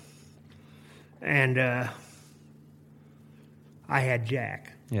Dummy, and I had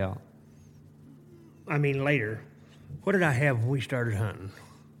Jack. Yeah. I mean, later. What did I have when we started hunting?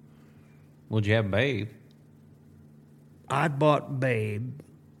 Well, did you have Babe? I bought Babe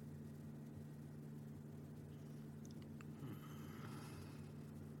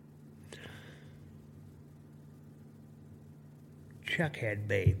Chuck had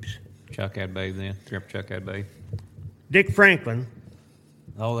babes. Chuck had Babe then. Grandpa Chuck had Babe. Dick Franklin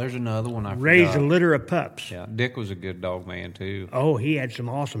Oh, there's another one I raised forgot. a litter of pups. Yeah, Dick was a good dog man, too. Oh, he had some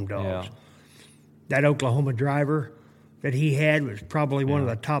awesome dogs. Yeah. That Oklahoma driver that he had was probably one of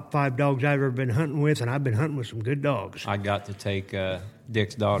the top 5 dogs I've ever been hunting with, and I've been hunting with some good dogs. I got to take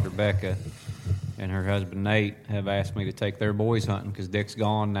Dick's daughter, Becca, and her husband, Nate, have asked me to take their boys hunting because Dick's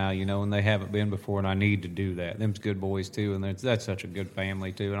gone now, and they haven't been before, and I need to do that. Them's good boys, too, and that's such a good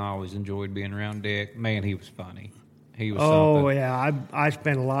family, too, and I always enjoyed being around Dick. Man, he was funny. He was something. Yeah. I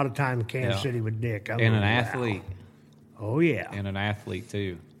spent a lot of time in Kansas City with Dick. And an athlete. Oh, yeah. And an athlete,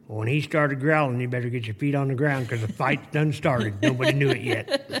 too. When he started growling, you better get your feet on the ground because the fight done started. Nobody knew it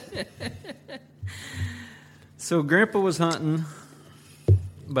yet. So Grandpa was hunting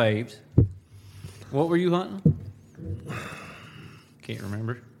babes. What were you hunting? Can't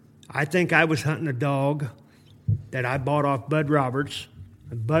remember. I think I was hunting a dog that I bought off Bud Roberts.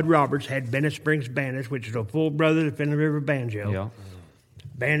 And Bud Roberts had Bennett Springs Bandits, which is a full brother to Finley River Banjo. Yeah.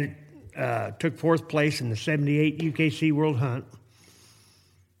 Bandit took 4th place in the 78 UKC World Hunt.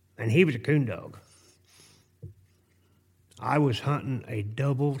 And he was a coon dog. I was hunting a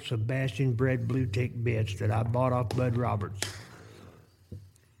double Sebastian bred blue tick bitch that I bought off Bud Roberts.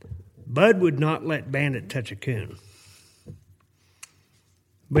 Bud would not let Bandit touch a coon.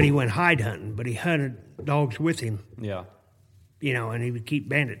 But he went hide hunting, but he hunted dogs with him. Yeah. And he would keep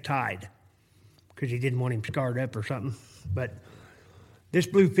Bandit tied because he didn't want him scarred up or something. But this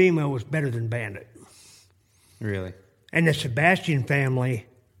blue female was better than Bandit. Really? And the Sebastian family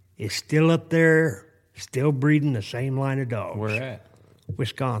is still up there, still breeding the same line of dogs. Where at?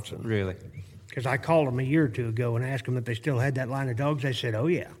 Wisconsin. Really? Because I called them a year or 2 ago and asked them if they still had that line of dogs. They said, oh,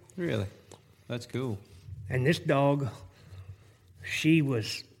 yeah. Really? That's cool. And this dog, she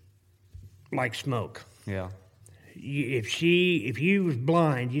was like smoke. Yeah. If you was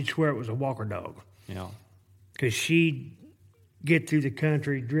blind, you'd swear it was a walker dog. Yeah. Because she'd get through the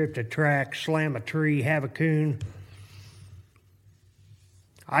country, drift a track, slam a tree, have a coon.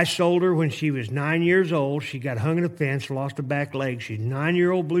 I sold her when she was 9 years old. She got hung in a fence, lost her back leg. She's a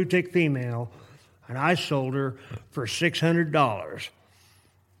 9-year-old blue tick female, and I sold her for $600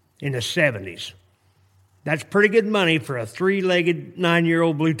 in the 70s. That's pretty good money for a 3-legged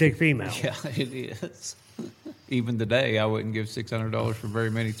 9-year-old blue tick female. Yeah, it is. Even today, I wouldn't give $600 for very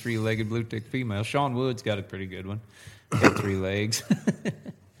many 3-legged blue tick females. Sean Wood's got a pretty good one. Got 3 legs.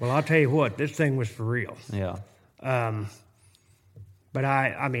 Well, I'll tell you what, this thing was for real. Yeah. But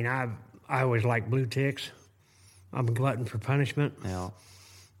I always liked blue ticks. I'm a glutton for punishment. Yeah.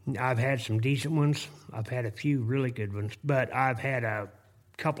 I've had some decent ones. I've had a few really good ones, but I've had a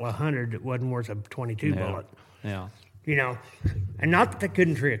couple of hundred that wasn't worth a 22 bullet. Yeah. And not that they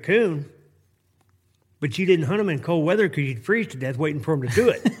couldn't tree a coon, but you didn't hunt them in cold weather because you'd freeze to death waiting for them to do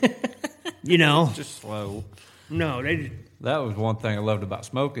it. Just slow. No, they just... That was one thing I loved about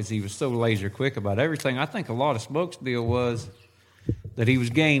Smoke is he was so laser quick about everything. I think a lot of Smoke's deal was that he was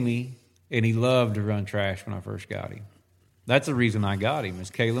gamey and he loved to run trash when I first got him. That's the reason I got him. Is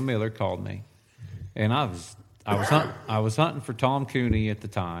Kayla Miller called me, and I was hunting for Tom Cooney at the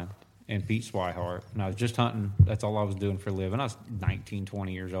time and Pete Swihart, and I was just hunting. That's all I was doing for a living. I was 19,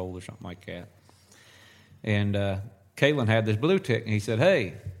 20 years old or something like that. And Kalen had this blue tick, and he said,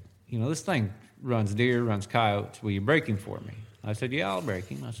 "Hey, this thing runs deer, runs coyotes. Will you break him for me?" I said, "Yeah, I'll break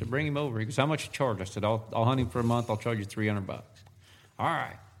him." I said, "Bring him over." He goes, "How much you charge?" I said, I'll hunt him for a month. I'll charge you $300. All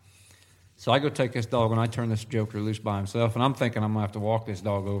right. So I go take this dog, and I turn this joker loose by himself, and I'm thinking I'm going to have to walk this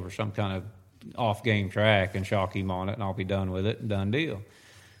dog over some kind of off-game track and shock him on it, and I'll be done with it, and done deal.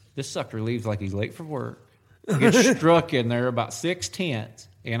 This sucker leaves like he's late for work, gets struck in there about 6/10,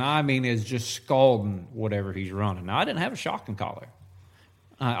 and is just scalding whatever he's running. Now, I didn't have a shocking collar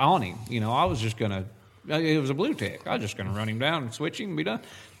on him. I was just going to, it was a blue tick. I was just going to run him down and switch him and be done.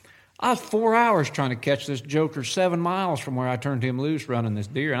 I was 4 hours trying to catch this joker 7 miles from where I turned him loose running this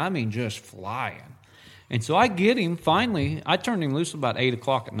deer, and just flying. And so I get him finally. I turned him loose about 8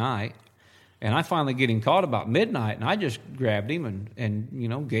 o'clock at night, and I finally get him caught about midnight, and I just grabbed him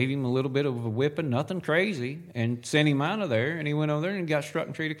and gave him a little bit of a whipping, nothing crazy, and sent him out of there, and he went over there and got struck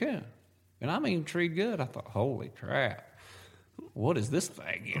and treated a coon. And treated good. I thought, holy crap, what is this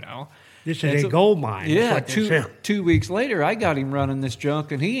thing, This is a gold mine. Yeah, 2 weeks later, I got him running this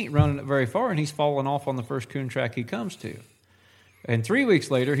junk, and he ain't running it very far, and he's falling off on the first coon track he comes to. And 3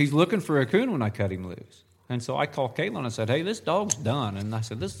 weeks later, he's looking for a coon when I cut him loose. And so I called Caitlin and I said, "Hey, this dog's done." And I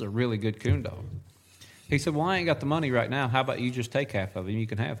said, "This is a really good coon dog." He said, well, I ain't got the money right now. How about you just take half of him? You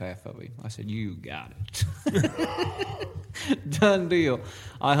can have half of him. I said, you got it. Done deal.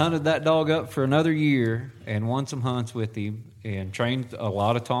 I hunted that dog up for another year and won some hunts with him and trained a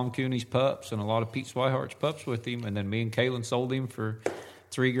lot of Tom Cooney's pups and a lot of Pete Swihart's pups with him. And then me and Kaylin sold him for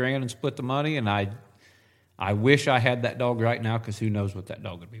 $3,000 and split the money. And I wish I had that dog right now because who knows what that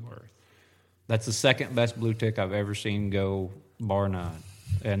dog would be worth. That's the second best blue tick I've ever seen go, bar none.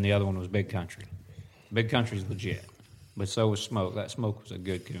 And the other one was Big Country. Big Country's legit. But so was Smoke. That Smoke was a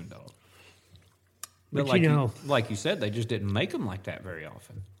good coon dog. But like like you said, they just didn't make them like that very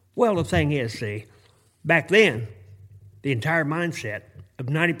often. Well, the thing is, see, back then, the entire mindset of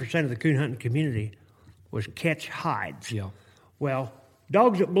 90% of the coon hunting community was catch hides. Yeah. Well,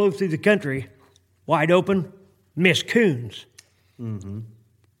 dogs that blew through the country, wide open, miss coons. Mm-hmm.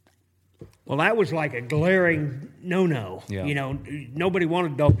 Well, that was like a glaring no-no. Yeah. You know, nobody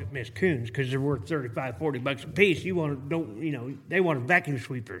wanted dogs that miss coons because they're worth $35, $40 a piece. They wanted vacuum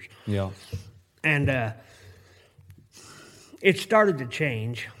sweepers. Yeah. And it started to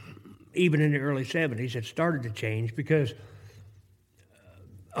change, even in the early 70s. It started to change because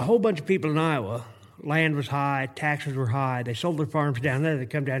a whole bunch of people in Iowa, land was high, taxes were high. They sold their farms down there. They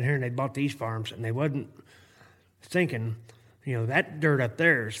come down here and they bought these farms, and they wasn't thinking, that dirt up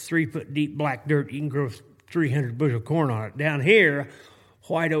there is 3-foot deep black dirt. You can grow 300 bushel corn on it. Down here,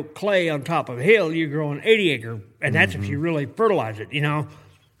 white oak clay on top of a hill, you're growing 80 acre, and that's if you really fertilize it,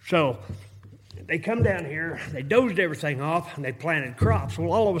 So they come down here, they dozed everything off, and they planted crops.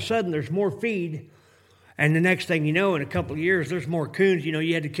 Well, all of a sudden, there's more feed, and the next thing you know, in a couple of years, there's more coons.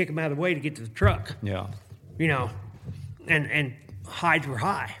 You had to kick them out of the way to get to the truck. Yeah. And hides were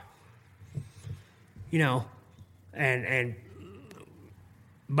high. And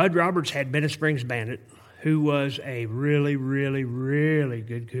Bud Roberts had Bennett Springs Bandit, who was a really, really, really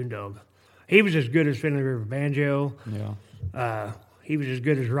good coon dog. He was as good as Finley River Banjo. Yeah. He was as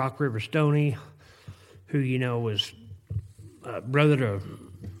good as Rock River Stoney, who, was brother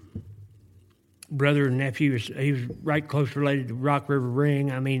and nephew. He was right close related to Rock River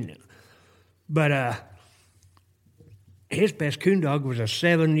Ring. But his best coon dog was a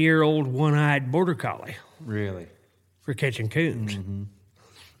 7-year-old one-eyed border collie. Really? For catching coons. Mm-hmm.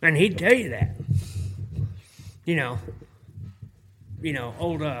 And he'd tell you that.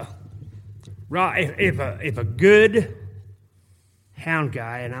 Old if a good hound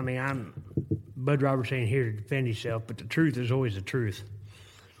guy, and I'm Bud Roberts ain't here to defend himself, but the truth is always the truth.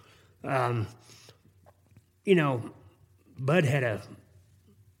 Bud had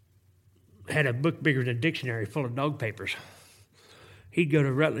a book bigger than a dictionary full of dog papers. He'd go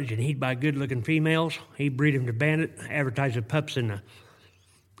to Rutledge and he'd buy good-looking females. He'd breed them to Bandit, advertise the pups in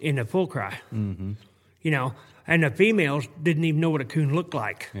the full cry. Mm-hmm. And the females didn't even know what a coon looked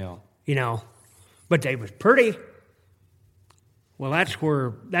like. Yeah. But they was pretty. Well, that's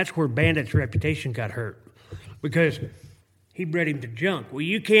where Bandit's reputation got hurt, because he bred him to junk. Well,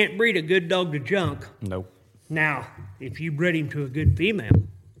 you can't breed a good dog to junk. Nope. Now, if you bred him to a good female,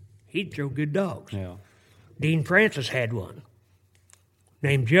 he'd throw good dogs. Yeah. Dean Francis had one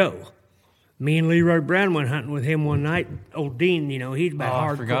named Joe. Me and Leroy Brown went hunting with him one night. Old Dean, he's about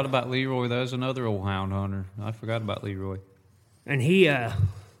hard. I forgot about Leroy. That was another old hound hunter. I forgot about Leroy. And he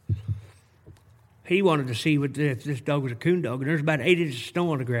wanted to see if this dog was a coon dog. And there's about 8 inches of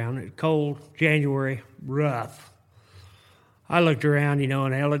snow on the ground. It's cold, January, rough. I looked around,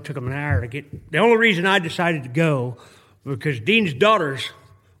 and hell, it took him an hour to get. The only reason I decided to go was because Dean's daughters,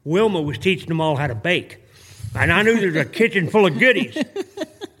 Wilma, was teaching them all how to bake. And I knew there was a kitchen full of goodies.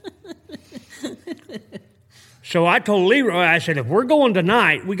 So I told Leroy, I said, if we're going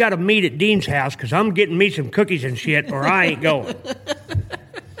tonight, we got to meet at Dean's house because I'm getting me some cookies and shit or I ain't going.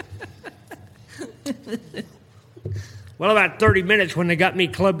 Well, about 30 minutes when they got me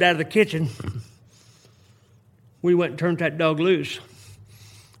clubbed out of the kitchen, we went and turned that dog loose.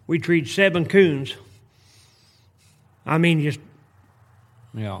 We treed 7 coons. Just...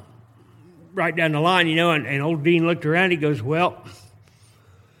 Yeah. Right down the line, and old Dean looked around. He goes, well,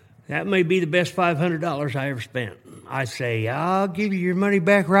 that may be the best $500 I ever spent. I say, I'll give you your money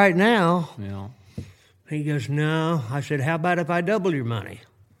back right now. Yeah. He goes, no. I said, how about if I double your money?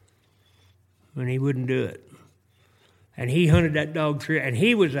 And he wouldn't do it. And he hunted that dog through, and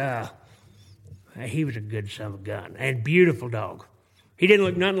he was a good son of a gun and beautiful dog. He didn't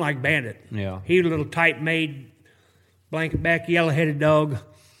look nothing like Bandit. Yeah. He was a little tight-made, blanket back, yellow-headed dog.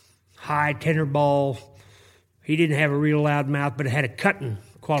 High tenor ball. He didn't have a real loud mouth, but it had a cutting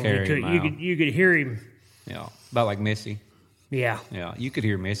quality to it. You could hear him. Yeah, about like Missy. Yeah. Yeah, you could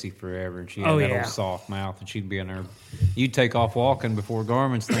hear Missy forever, and she had that old soft mouth, and she'd be in there. You'd take off walking before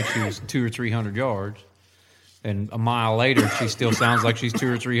garments think she was 200 or 300 yards. And a mile later, she still sounds like she's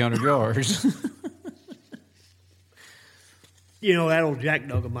 200 or 300 yards. You know, that old Jack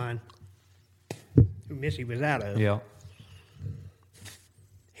dog of mine, who Missy was out of, Yeah.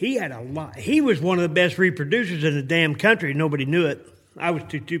 he had a lot. He was one of the best reproducers in the damn country. Nobody knew it. I was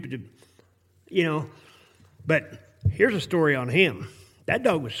too stupid to, you know. But here's a story on him. That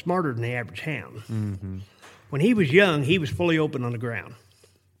dog was smarter than the average hound. Mm-hmm. When he was young, he was fully open on the ground.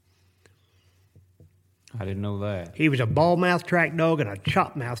 I didn't know that. He was a ball-mouth track dog and a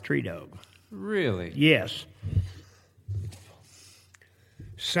chop-mouth tree dog. Really? Yes.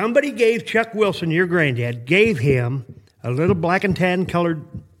 Somebody gave Chuck Wilson, your granddad, gave him a little black and tan colored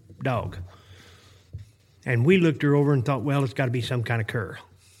dog. And we looked her over and thought, well, it's got to be some kind of cur.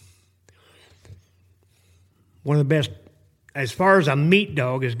 One of the best, as far as a meat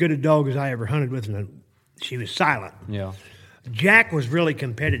dog, as good a dog as I ever hunted with, and she was silent. Yeah. Jack was really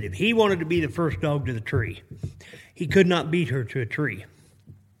competitive. He wanted to be the first dog to the tree. He could not beat her to a tree.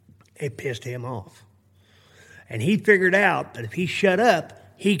 It pissed him off. And he figured out that if he shut up,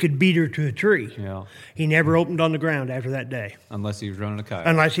 he could beat her to a tree. Yeah. He never opened on the ground after that day. Unless he was running a coyote.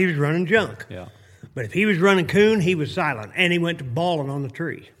 Unless he was running junk. Yeah. But if he was running coon, he was silent. And he went to bawling on the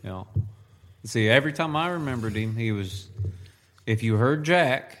tree. Yeah. See, every time I remembered him, he was, if you heard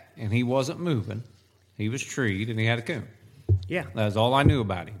Jack and he wasn't moving, he was treed and he had a coon. Yeah. That was all I knew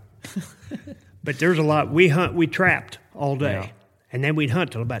about him. But there's a lot. We trapped all day. Yeah. And then we'd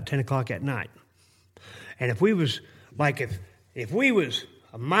hunt till about 10 o'clock at night. And if we was, like if we was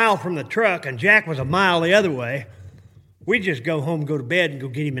a mile from the truck and Jack was a mile the other way, we'd just go home, go to bed, and go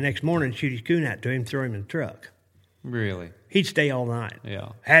get him the next morning and shoot his coon out to him, throw him in the truck. Really? He'd stay all night. Yeah.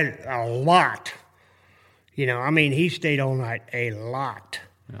 Had a lot. You know, I mean, he stayed all night a lot.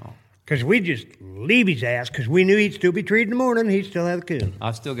 Yeah. Because we'd just leave his ass because we knew he'd still be treed in the morning and he'd still have a coon.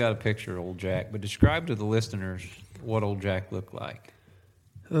 I've still got a picture of old Jack, but describe to the listeners what old Jack looked like.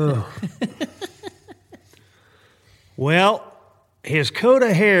 Oh. Well, his coat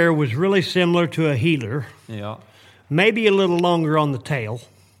of hair was really similar to a heeler. Yeah. Maybe a little longer on the tail.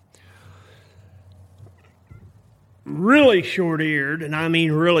 Really short-eared, and I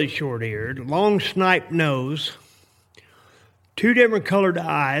mean really short-eared. Long sniped nose. 2 different colored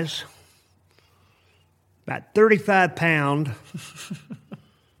eyes. About 35 pound.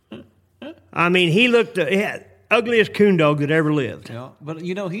 I mean, he looked the ugliest coon dog that ever lived. Yeah. But,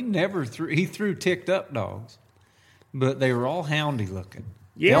 you know, he threw ticked up dogs, but they were all houndy looking.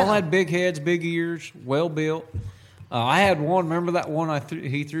 Yeah. They all had big heads, big ears, well built. I had one, remember that one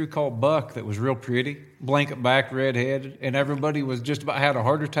he threw called Buck that was real pretty, blanket back, red headed, and everybody was just about had a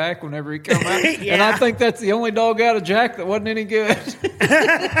heart attack whenever he come out. Yeah. And I think that's the only dog out of Jack that wasn't any good.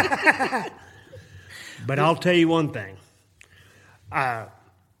 But I'll tell you one thing.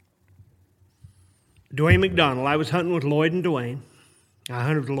 Dwayne McDonald, I was hunting with Lloyd and Dwayne. I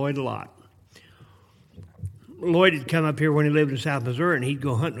hunted with Lloyd a lot. Lloyd had come up here when he lived in South Missouri, and he'd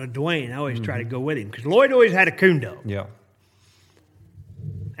go hunting with Dwayne. I always try to go with him because Lloyd always had a coon dog. Yeah.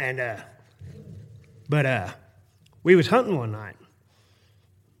 And but we was hunting one night,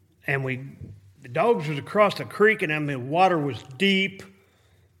 and the dogs was across the creek, and I mean, water was deep.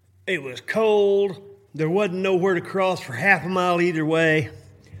 It was cold. There wasn't nowhere to cross for half a mile either way.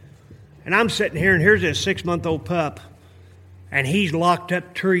 And I'm sitting here, and here's this 6-month-old pup, and he's locked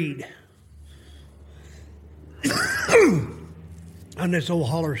up treed on this old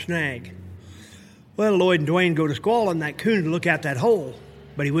holler snag. Well, Lloyd and Dwayne go to squalling that coon to look out that hole,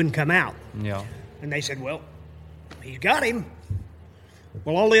 but he wouldn't come out. Yeah. And they said, well, he's got him.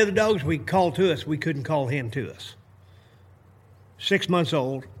 Well, all the other dogs we called to us, we couldn't call him to us. 6 months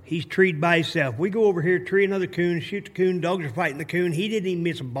old. He's treed by himself. We go over here, tree another coon, shoot the coon. Dogs are fighting the coon. He didn't even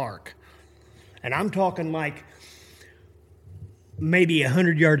miss a bark. And I'm talking like maybe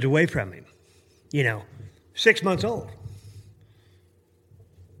 100 yards away from him. You know, 6 months old.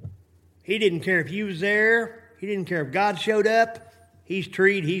 He didn't care if you was there. He didn't care if God showed up. He's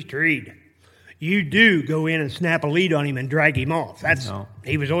treed, he's treed. You do go in and snap a lead on him and drag him off.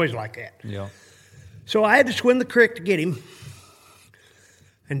 He was always like that. Yeah. So I had to swim the creek to get him.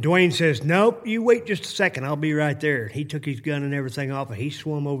 And Dwayne says, nope, you wait just a second. I'll be right there. He took his gun and everything off, and he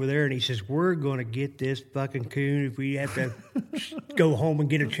swum over there, and he says, we're going to get this fucking coon if we have to go home and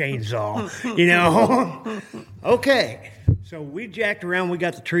get a chainsaw. You know? Okay. So we jacked around. We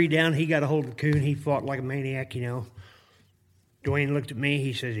got the tree down. He got a hold of the coon. He fought like a maniac, you know. Dwayne looked at me.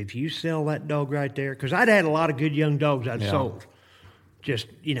 He says, if you sell that dog right there, because I'd had a lot of good young dogs I'd sold. Just,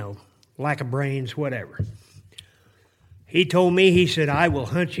 you know, lack of brains, whatever. He told me, he said, I will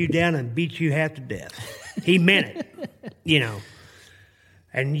hunt you down and beat you half to death. He meant it, you know.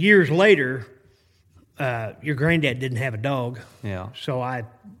 And years later, your granddad didn't have a dog. Yeah. So I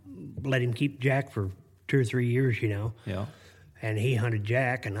let him keep Jack for 2 or 3 years, Yeah. and he hunted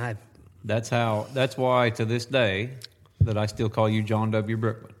Jack, and That's why to this day that I still call you John W.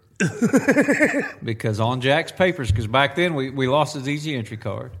 Brookman. Because on Jack's papers, because back then we lost his easy entry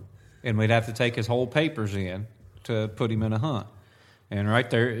card, and we'd have to take his whole papers in to put him in a hunt. And right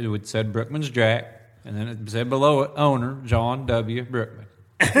there it would said Brookman's Jack, and then it said below it, owner John W. Brookman.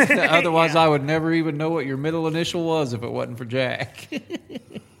 Otherwise, I would never even know what your middle initial was if it wasn't for Jack.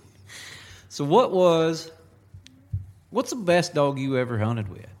 So what's the best dog you ever hunted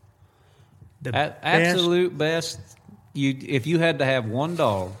with? Absolute best. If you had to have one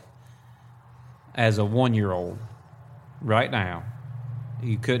dog as a 1-year-old right now,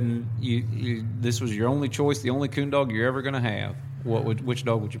 you couldn't. This was your only choice, the only coon dog you're ever going to have. Which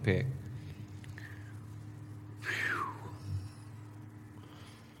dog would you pick?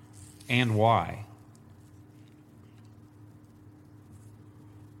 And why?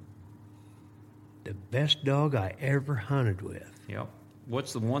 the best dog I ever hunted with. Yep.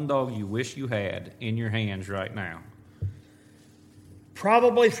 What's the one dog you wish you had in your hands right now?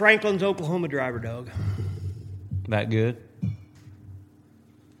 Probably Franklin's Oklahoma driver dog. That good?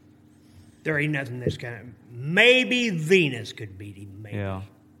 There ain't nothing this kind of... Maybe Venus could beat him, maybe. Yeah.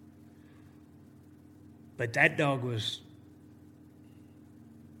 But that dog was...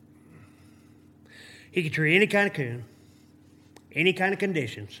 He could tree any kind of coon, any kind of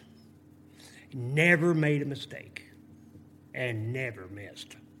conditions. Never made a mistake. And never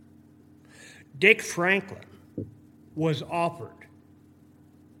missed. Dick Franklin was offered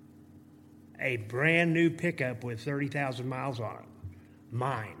a brand new pickup with 30,000 miles on it.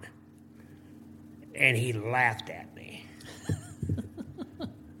 Mine. And he laughed at me.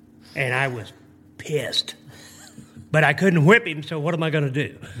 And I was pissed. But I couldn't whip him, so what am I going to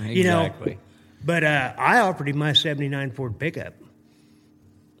do? Exactly. You know? But I offered him my 79 Ford pickup.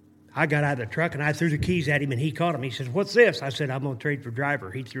 I got out of the truck and I threw the keys at him and he caught them. He says, "What's this?" I said, "I'm going to trade for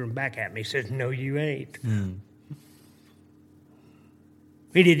driver." He threw them back at me. He says, "No, you ain't."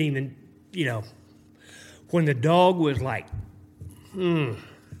 He didn't even, you know, when the dog was like,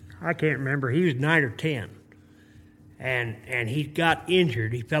 I can't remember. He was 9 or 10. And he got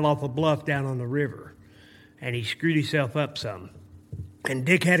injured. He fell off a bluff down on the river. And he screwed himself up some. And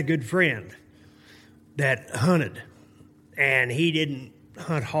Dick had a good friend that hunted. And he didn't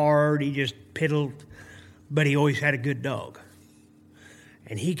hunt hard. He just piddled. But he always had a good dog.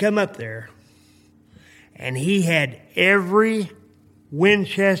 And he come up there. And he had every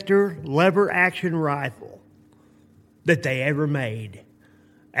Winchester lever action rifle that they ever made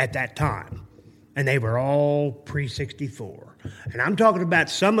at that time. And they were all pre-64. And I'm talking about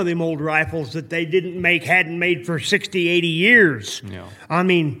some of them old rifles that they hadn't made for 60, 80 years. Yeah. I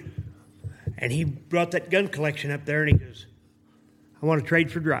mean, and he brought that gun collection up there and he goes, "I want to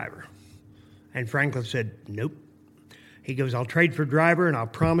trade for driver." And Franklin said, "Nope." He goes, "I'll trade for driver and I'll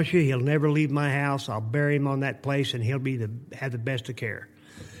promise you he'll never leave my house. I'll bury him on that place and he'll have the best of care."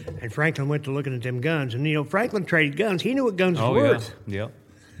 And Franklin went to looking at them guns. And, you know, Franklin traded guns. He knew what guns were worth. Yeah.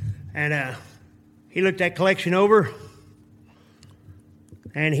 And he looked that collection over,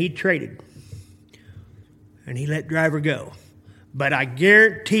 and he traded. And he let driver go. But I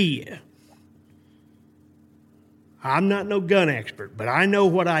guarantee you, I'm not no gun expert, but I know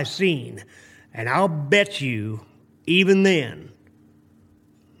what I seen. And I'll bet you, even then,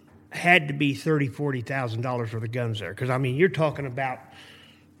 had to be $30,000, $40,000 worth of guns there. Because, I mean, you're talking about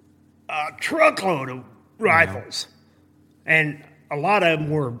a truckload of rifles. Yeah. And a lot of them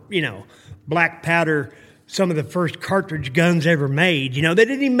were, you know, black powder, some of the first cartridge guns ever made. You know, they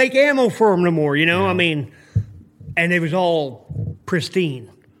didn't even make ammo for them no more, you know. Yeah. I mean, and it was all pristine.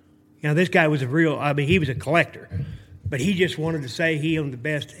 You know, this guy was he was a collector. But he just wanted to say he owned the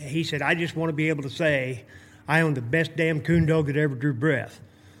best. He said, "I just want to be able to say I own the best damn coon dog that ever drew breath."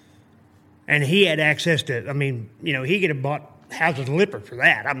 And he had access to, I mean, you know, he could have bought houses of Lippert for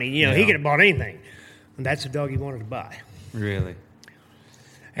that. I mean, you know, he could have bought anything. And that's the dog he wanted to buy. Really?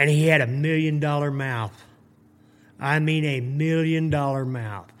 And he had $1 million mouth. I mean, $1 million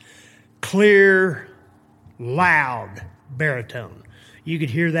mouth. Clear, loud baritone. You could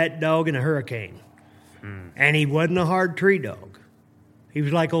hear that dog in a hurricane. And he wasn't a hard tree dog. He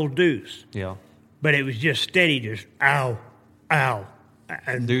was like old Deuce. Yeah. But it was just steady, just ow, ow.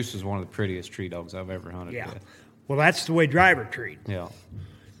 And Deuce is one of the prettiest tree dogs I've ever hunted with. Well, that's the way Driver treated. Yeah.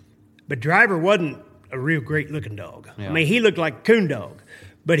 But Driver wasn't a real great-looking dog. Yeah. I mean, he looked like a coon dog,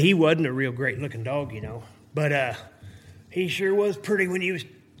 but he wasn't a real great-looking dog, you know. But he sure was pretty when he was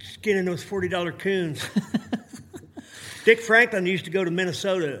skinning those $40 coons. Dick Franklin used to go to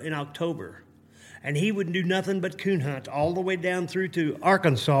Minnesota in October, and he would do nothing but coon hunt all the way down through to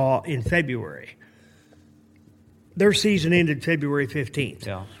Arkansas in February. Their season ended February 15th.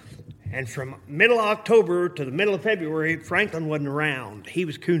 Yeah. And from middle of October to the middle of February, Franklin wasn't around. He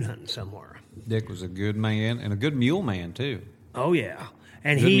was coon hunting somewhere. Dick was a good man and a good mule man, too. Oh, yeah.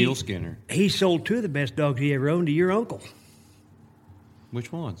 And Good mule skinner. He sold 2 of the best dogs he ever owned to your uncle.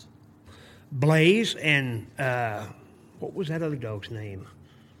 Which ones? Blaze and what was that other dog's name?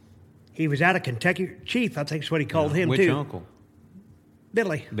 He was out of Kentucky. Chief, I think is what he called him, Which too. uncle?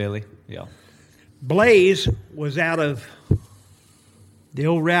 Billy. Billy, yeah. Blaze was out of the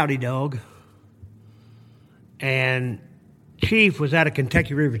old Rowdy dog, and Chief was out of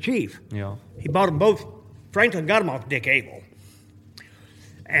Kentucky River Chief. Yeah. He bought them both. Franklin got them off Dick Abel.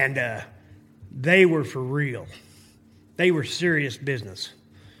 And they were for real. They were serious business,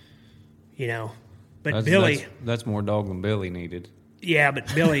 you know. But Billy... That's more dog than Billy needed. Yeah, but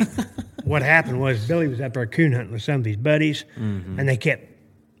Billy... what happened was Billy was out there coon hunting with some of his buddies, and they kept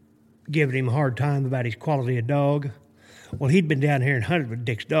giving him a hard time about his quality of dog. Well, he'd been down here and hunted with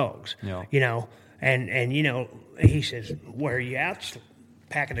Dick's dogs, you know. And you know, he says, where are you out?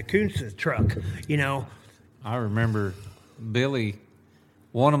 Packing the coons to the truck, you know. I remember Billy...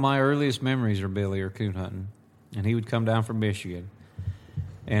 One of my earliest memories of Billy are coon hunting, and he would come down from Michigan.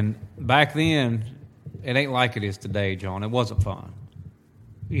 And back then, it ain't like it is today, John. It wasn't fun.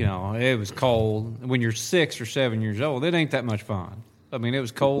 You know, it was cold. When you're 6 or 7 years old, it ain't that much fun. I mean, it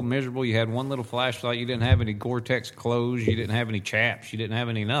was cold, miserable. You had one little flashlight. You didn't have any Gore-Tex clothes. You didn't have any chaps. You didn't have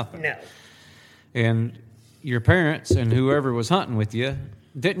any nothing. No. And your parents and whoever was hunting with you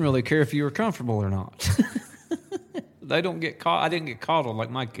didn't really care if you were comfortable or not. They don't get caught. I didn't get coddled like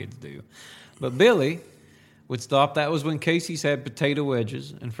my kids do. But Billy would stop. That was when Casey's had potato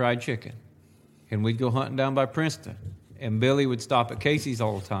wedges and fried chicken. And we'd go hunting down by Princeton. And Billy would stop at Casey's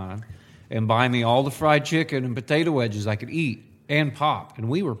all the time and buy me all the fried chicken and potato wedges I could eat and pop. And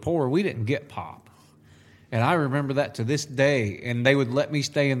we were poor. We didn't get pop. And I remember that to this day. And they would let me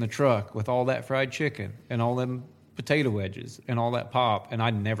stay in the truck with all that fried chicken and all them potato wedges and all that pop. And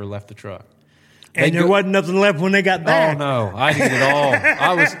I never left the truck. And there wasn't nothing left when they got back. Oh, no. I'd eat it all.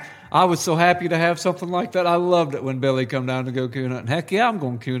 I was so happy to have something like that. I loved it when Billy come down to go coon hunting. Heck yeah, I'm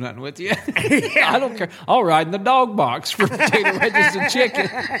going coon hunting with you. I don't care. I'll ride in the dog box for potato wedges and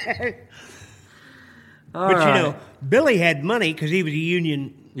chicken. But, you know, Billy had money because he was a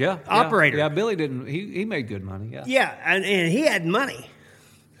union operator. Yeah, Billy didn't. He made good money, yeah. Yeah, and he had money.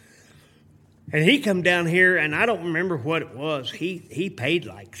 And he come down here, and I don't remember what it was. He paid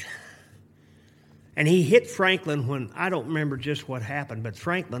like... And he hit Franklin when, I don't remember just what happened, but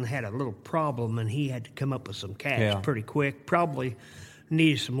Franklin had a little problem, and he had to come up with some cash pretty quick. Probably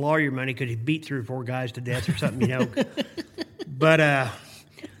needed some lawyer money because he beat 3 or 4 guys to death or something, you know. But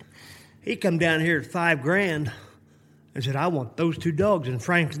he come down here at $5,000 and said, I want those 2 dogs. And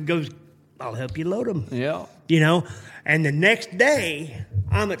Franklin goes, I'll help you load them. Yeah. You know, and the next day,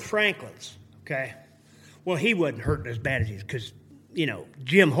 I'm at Franklin's, okay? Well, he wasn't hurting as bad as he was because... You know,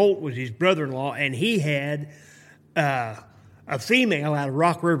 Jim Holt was his brother-in-law, and he had a female out of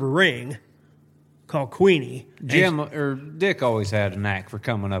Rock River Ring called Queenie. Dick always had a knack for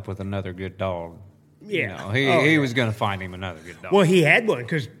coming up with another good dog. Yeah. You know, he was going to find him another good dog. Well, he had one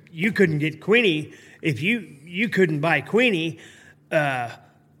because you couldn't get Queenie if you couldn't buy Queenie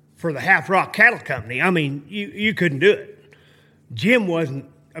for the Half Rock Cattle Company. I mean, you couldn't do it. Jim wasn't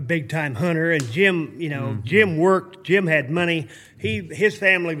a big-time hunter, and Jim, you know, Jim worked. Jim had money. His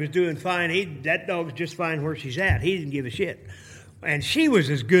family was doing fine. That dog's just fine where she's at. He didn't give a shit. And she was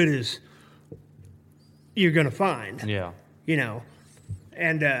as good as you're going to find. Yeah. You know.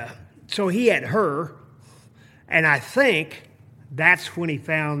 And so he had her, and I think that's when he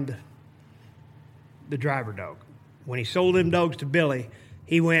found the driver dog. When he sold them dogs to Billy,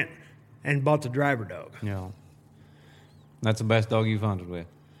 he went and bought the driver dog. Yeah. That's the best dog you've hunted with.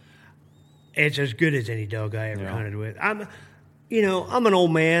 It's as good as any dog I ever hunted with. I'm an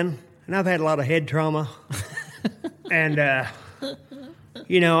old man, and I've had a lot of head trauma. And,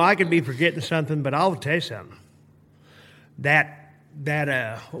 I could be forgetting something, but I'll tell you something. That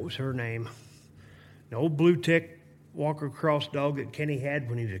what was her name? The old blue tick Walker Cross dog that Kenny had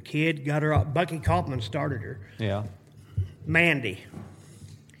when he was a kid. Got her out. Bucky Kaufman started her. Yeah. Mandy.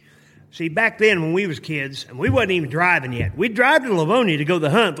 See, back then when we was kids, and we wasn't even driving yet, we'd drive to Livonia to go to the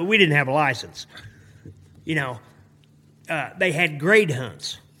hunt, but we didn't have a license. You know, they had grade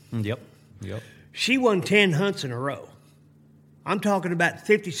hunts. Yep. She won 10 hunts in a row. I'm talking about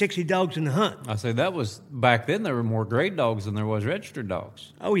 50, 60 dogs in the hunt. I say that was, back then there were more grade dogs than there was registered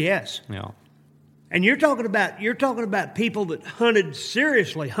dogs. Oh, yes. Yeah. And you're talking about people that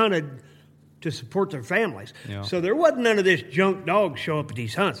seriously hunted to support their families. Yeah. So there wasn't none of this junk dogs show up at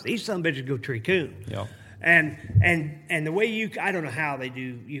these hunts. These son of bitches go tree coon. Yeah. And the way I don't know how they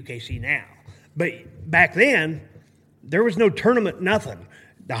do UKC now, but back then there was no tournament, nothing.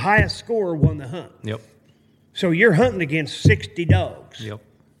 The highest scorer won the hunt. Yep. So you're hunting against 60 dogs. Yep.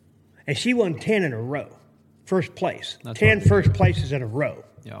 And she won 10 in a row, first place. That's 10 hard to first do. places in a row.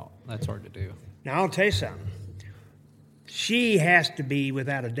 Yeah, that's hard to do. Now I'll tell you something. She has to be,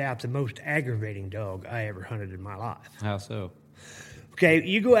 without a doubt, the most aggravating dog I ever hunted in my life. How so? Okay,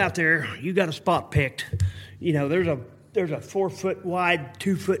 you go out there, you got a spot picked. You know, there's a 4 foot wide,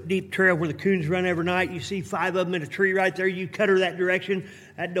 2 foot deep trail where the coons run every night. You see 5 of them in a tree right there. You cut her that direction.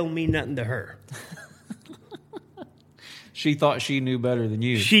 That don't mean nothing to her. She thought she knew better than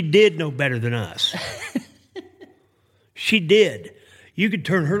you. She did know better than us. She did. You could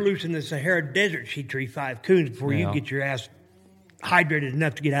turn her loose in the Sahara Desert. She'd tree 5 coons before Yeah. you get your ass hydrated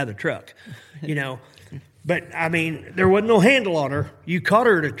enough to get out of the truck. You know, but I mean, there wasn't no handle on her. You caught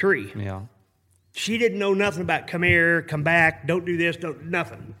her at a tree. Yeah. She didn't know nothing about come here, come back, don't do this,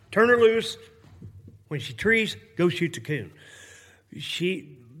 nothing. Turn her loose. When she trees, go shoot the coon.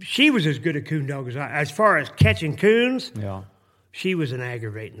 She was as good a coon dog as I. As far as catching coons, Yeah. she was an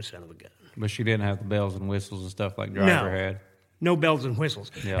aggravating son of a gun. But she didn't have the bells and whistles and stuff like Driver had. No bells and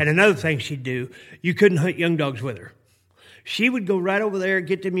whistles. Yeah. And another thing she'd do, you couldn't hunt young dogs with her. She would go right over there,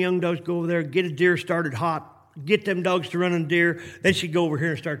 get them young dogs, go over there, get a deer started hot, get them dogs to run on deer. Then she'd go over here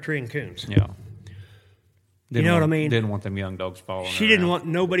and start treeing coons. Yeah. You know what I mean? Didn't want them young dogs following She her didn't around. want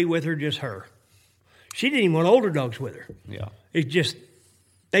nobody with her, just her. She didn't even want older dogs with her. Yeah. It just,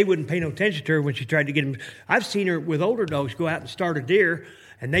 they wouldn't pay no attention to her when she tried to get them. I've seen her with older dogs go out and start a deer,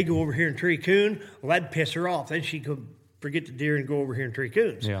 and they go over here and tree coon. Well, that'd piss her off. Then she'd go forget the deer and go over here and tree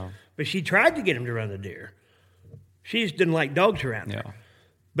coons. Yeah. But she tried to get him to run the deer. She just didn't like dogs around her. Yeah.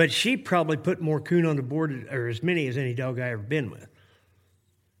 But she probably put more coon on the board, or as many as any dog I ever been with.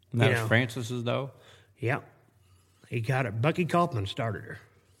 And that You was know. Francis's, though? Yeah. He got it. Bucky Kaufman started her.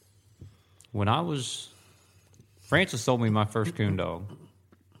 When I was... Francis sold me my first coon dog,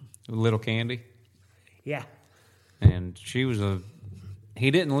 Little Candy. Yeah. And she was he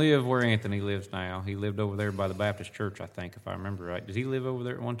didn't live where Anthony lives now. He lived over there by the Baptist church, I think, if I remember right. Did he live over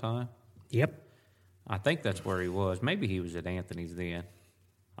there at one time? Yep. I think that's where he was. Maybe he was at Anthony's then.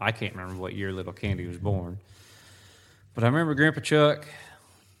 I can't remember what year Little Candy was born. But I remember Grandpa Chuck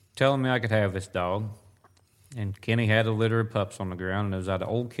telling me I could have this dog. And Kenny had a litter of pups on the ground, and it was out of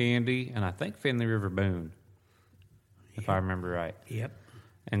Old Candy and I think Finley River Boone, if I remember right. Yep.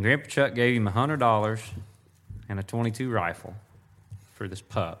 And Grandpa Chuck gave him $100 and a .22 rifle for this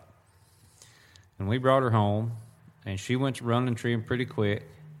pup. And we brought her home, and she went to running and treeing pretty quick.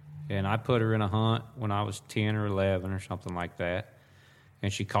 And I put her in a hunt when I was 10 or 11 or something like that.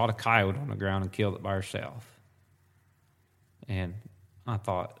 And she caught a coyote on the ground and killed it by herself. And I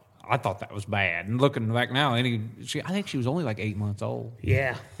thought that was bad. And looking back now, I think she was only like 8 months old.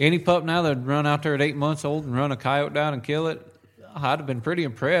 Yeah. Any pup now that'd run out there at 8 months old and run a coyote down and kill it, I'd have been pretty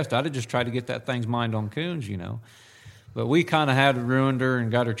impressed. I'd have just tried to get that thing's mind on coons, you know. But we kind of had ruined her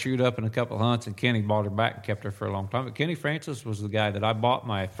and got her chewed up in a couple of hunts, and Kenny bought her back and kept her for a long time. But Kenny Francis was the guy that I bought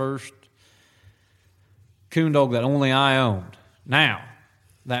my first coon dog that only I owned. Now,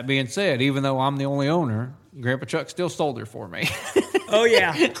 that being said, even though I'm the only owner, Grandpa Chuck still sold her for me. Oh,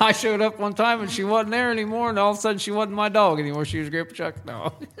 yeah. I showed up one time and she wasn't there anymore, and all of a sudden she wasn't my dog anymore. She was Grandpa Chuck's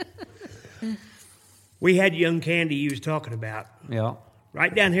dog. We had young Candy you was talking about. Yeah.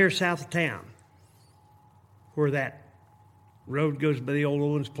 Right down here south of town, where that road goes by the old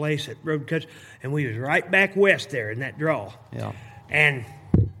Owens place, that road cuts, and we was right back west there in that draw. Yeah. And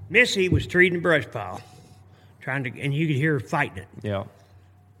Missy was treating the brush pile, and you could hear her fighting it. Yeah.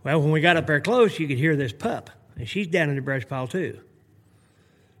 Well, when we got up there close, you could hear this pup, and she's down in the brush pile too.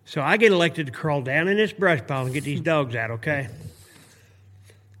 So I get elected to crawl down in this brush pile and get these dogs out, okay?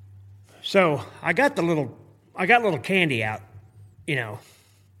 So I got little Candy out, you know.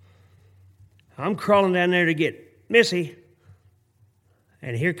 I'm crawling down there to get Missy,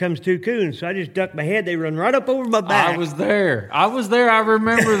 and here comes 2 coons. So I just ducked my head. They run right up over my back. I was there. I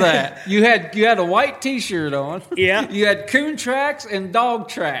remember that. You had a white T-shirt on. Yeah. You had coon tracks and dog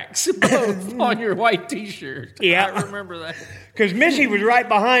tracks both on your white T-shirt. Yeah. I remember that. Because Missy was right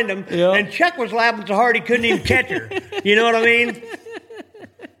behind him, Yeah. and Chuck was laughing so hard he couldn't even catch her. You know what I mean?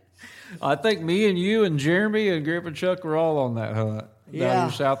 I think me and you and Jeremy and Grandpa Chuck were all on that hunt. Yeah. Down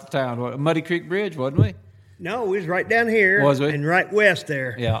here south of town. Muddy Creek Bridge, wasn't we? No, we was right down here. Was we? And right west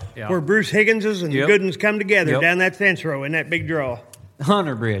there. Yeah. Where Bruce Higginses and Yep. the Goodens come together Yep. down that fence row in that big draw.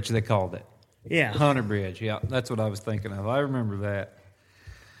 Hunter Bridge, they called it. Yeah. Hunter Bridge, yeah. That's what I was thinking of. I remember that.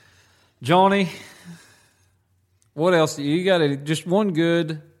 Johnny, what else? You got to just one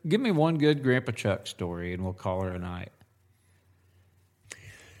good. Give me one good Grandpa Chuck story, and we'll call her a night.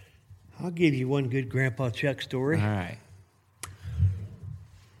 I'll give you one good Grandpa Chuck story. All right.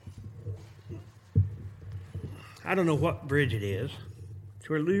 I don't know what bridge it is. It's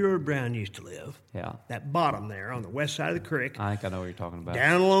where Leroy Brown used to live. Yeah. That bottom there on the west side of the creek. I think I know what you're talking about.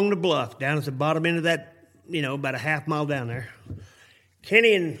 Down along the bluff, down at the bottom end of that, about a half mile down there.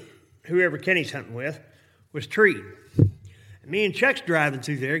 Kenny and whoever Kenny's hunting with was treed. And me and Chuck's driving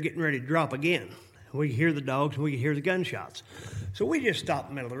through there getting ready to drop again. We could hear the dogs and we could hear the gunshots. So we just stopped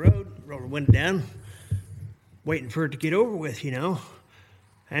in the middle of the road, rolled the window down, waiting for it to get over with,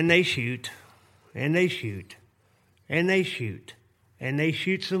 And they shoot, and they shoot, and they shoot, and they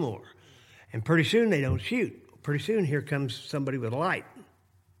shoot some more. And pretty soon they don't shoot. Pretty soon here comes somebody with a light.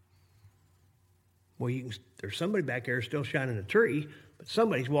 Well, there's somebody back there still shining a tree, but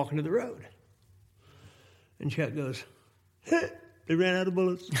somebody's walking to the road. And Chuck goes, they ran out of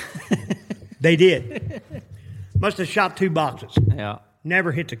bullets. They did. Must have shot 2 boxes. Yeah.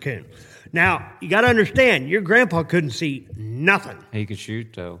 Never hit the coon. Now, you got to understand, your grandpa couldn't see nothing. He could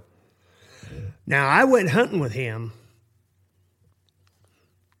shoot, though. Now, I went hunting with him,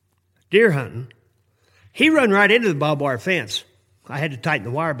 deer hunting. He run right into the barbed wire fence. I had to tighten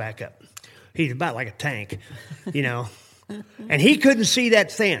the wire back up. He's about like a tank, And he couldn't see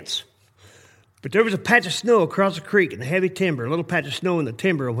that fence. But there was a patch of snow across the creek in the heavy timber, a little patch of snow in the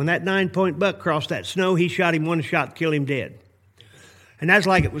timber. And when that 9-point buck crossed that snow, he shot him one shot, killed him dead. And that's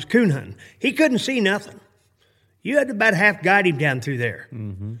like it was coon hunting. He couldn't see nothing. You had to about half guide him down through there.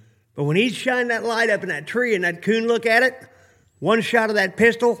 Mm-hmm. But when he shined that light up in that tree and that coon look at it, one shot of that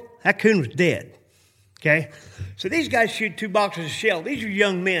pistol, that coon was dead. Okay? So these guys shoot 2 boxes of shell. These are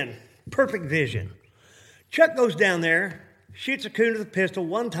young men. Perfect vision. Chuck goes down there, shoots a coon with a pistol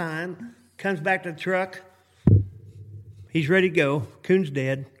one time, comes back to the truck. He's ready to go. Coon's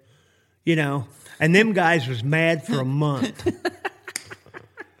dead. And them guys was mad for a month.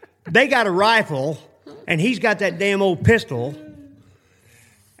 They got a rifle, and he's got that damn old pistol,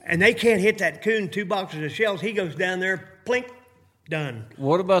 and they can't hit that coon 2 boxes of shells. He goes down there, plink, done.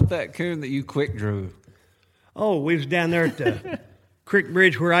 What about that coon that you quick drew? Oh, we was down there at the creek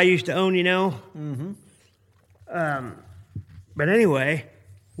bridge where I used to own, Mm-hmm. But anyway,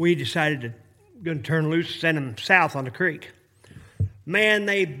 we decided to going to turn loose, send them south on the creek. Man,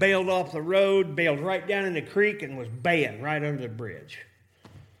 they bailed off the road, bailed right down in the creek, and was baying right under the bridge.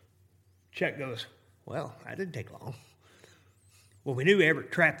 Chuck goes, well, that didn't take long. Well, we knew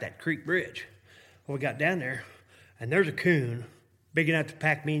Everett trapped that creek bridge. Well, we got down there, and there's a coon big enough to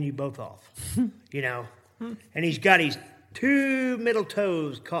pack me and you both off, And he's got his 2 middle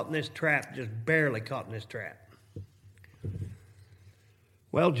toes caught in this trap, just barely caught in this trap.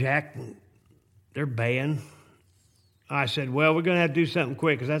 Well, Jack, they're baying. I said, well, we're going to have to do something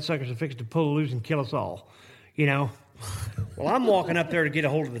quick because that sucker's fixed to pull loose and kill us all, Well, I'm walking up there to get a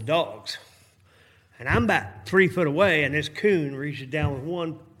hold of the dogs. And I'm about 3 foot away, and this coon reaches down with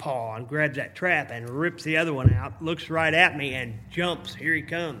one paw and grabs that trap and rips the other one out, looks right at me, and jumps. Here he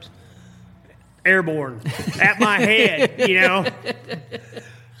comes. Airborne. At my head,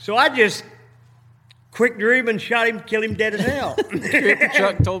 So I just quick drew him and shot him, killed him dead as hell. Grandpa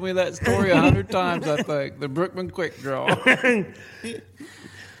Chuck told me that story 100 times, I think. The Brookman quick draw.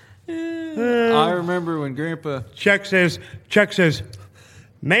 I remember when Grandpa... Chuck says,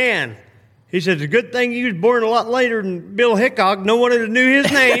 man, he says, it's a good thing you was born a lot later than Bill Hickok. No one ever knew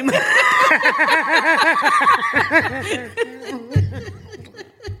his name.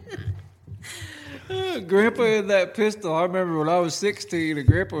 Grandpa had that pistol. I remember when I was 16 and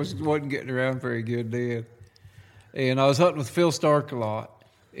Grandpa wasn't getting around very good then. And I was hunting with Phil Stark a lot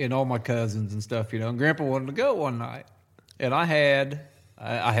and all my cousins and stuff, And Grandpa wanted to go one night. And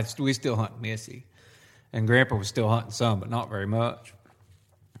we still hunt Missy. And Grandpa was still hunting some, but not very much.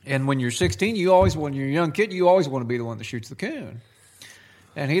 And when you're 16, when you're a young kid, you always want to be the one that shoots the coon.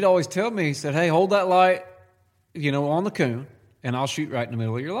 And he'd always tell me, he said, hey, hold that light, on the coon, and I'll shoot right in the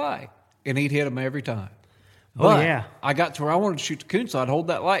middle of your light. And he'd hit him every time. But yeah. I got to where I wanted to shoot the coon, so I'd hold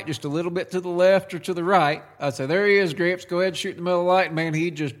that light just a little bit to the left or to the right. I'd say, there he is, Gramps, go ahead and shoot in the middle of the light. And man,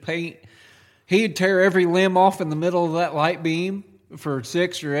 he'd just he'd tear every limb off in the middle of that light beam for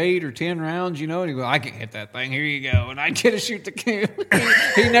 6 or 8 or 10 rounds, and he'd go, I can't hit that thing, here you go. And I'd get to shoot the coon.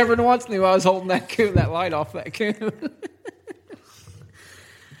 He never once knew I was holding that light off that coon.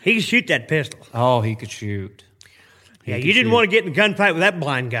 He could shoot that pistol. Oh, he could shoot. Yeah, you didn't want to get in a gunfight with that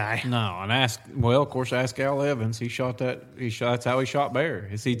blind guy. No, and ask Al Evans. He shot that. That's how he shot bear.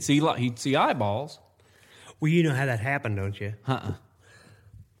 He'd see eyeballs. Well, you know how that happened, don't you?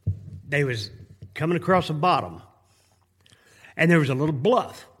 they was coming across the bottom, and there was a little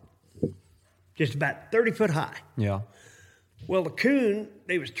bluff, just about 30 foot high. Yeah. Well, the coon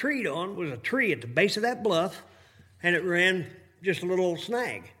they was treed on was a tree at the base of that bluff, and it ran just a little old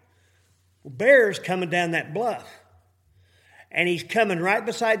snag. Well, bear's coming down that bluff, and he's coming right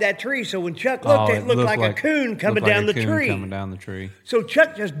beside that tree. So when Chuck looked, it looked like a coon coming down the tree. Coming down the tree. So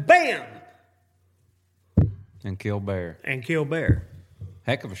Chuck just bam and killed bear.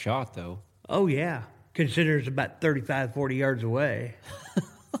 Heck of a shot, though. Oh yeah, consider it's about 35, 40 yards away.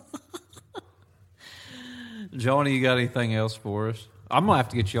 Johnny, you got anything else for us? I'm going to have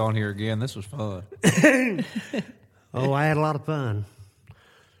to get you on here again. This was fun. Oh, I had a lot of fun.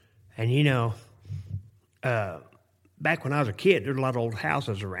 And, you know, back when I was a kid, there were a lot of old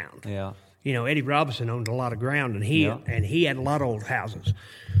houses around. Yeah. You know, Eddie Robinson owned a lot of ground, and he had a lot of old houses.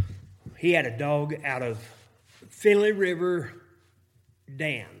 He had a dog out of Finley River,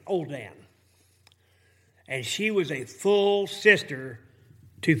 Old Dan. And she was a full sister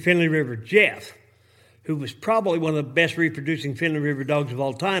to Finley River Jeff, who was probably one of the best reproducing Finley River dogs of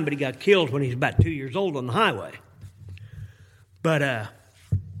all time, but he got killed when he was about 2 years old on the highway. But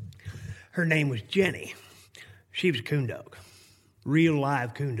her name was Jenny. She was a coon dog, real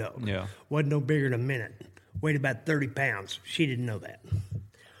live coon dog. Yeah. Wasn't no bigger than a minute. Weighed about 30 pounds. She didn't know that.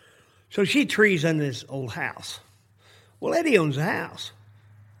 So she trees under this old house. Well, Eddie owns the house.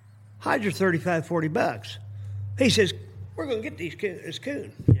 Hide your $35, $40. He says, we're going to get this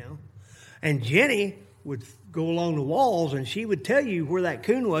coon, you know. And Jenny would go along the walls, and she would tell you where that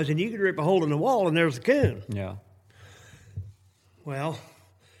coon was, and you could rip a hole in the wall, and there's the coon. Yeah. Well,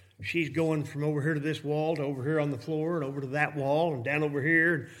 she's going from over here to this wall to over here on the floor and over to that wall and down over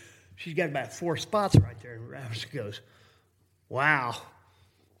here. And she's got about 4 spots right there. And Ravis goes, wow,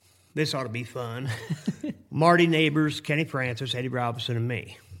 this ought to be fun. Marty Neighbors, Kenny Francis, Eddie Robinson, and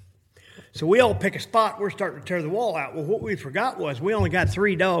me. So we all pick a spot. We're starting to tear the wall out. Well, what we forgot was we only got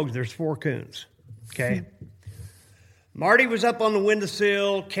 3 dogs. There's 4 coons. Okay? Marty was up on the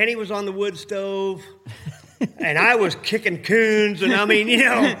windowsill. Kenny was on the wood stove. And I was kicking coons. And, I mean, you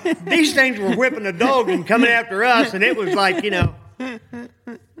know, these things were whipping the dog and coming after us. And it was like, you know.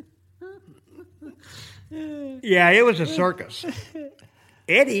 Yeah, it was a circus.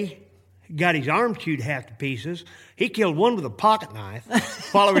 Eddie got his arm chewed half to pieces. He killed one with a pocket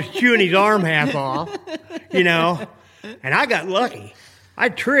knife while I was chewing his arm half off, you know. And I got lucky. I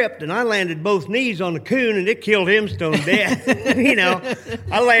tripped, and I landed both knees on the coon, and it killed him stone dead. You know,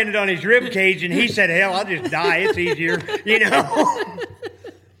 I landed on his rib cage, and he said, hell, I'll just die. It's easier, you know.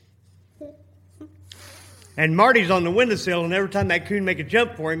 And Marty's on the windowsill, and every time that coon make a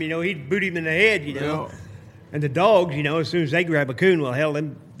jump for him, you know, he'd boot him in the head, you know. Yeah. And the dogs, you know, as soon as they grab a coon, well, hell,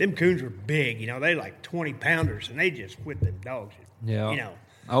 them coons were big. You know, they like 20-pounders, and they just whip them dogs. Yeah. You know.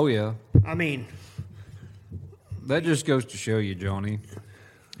 Oh, yeah. I mean. That just goes to show you, Johnny,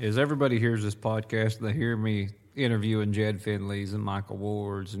 is everybody hears this podcast, they hear me interviewing Jed Finleys and Michael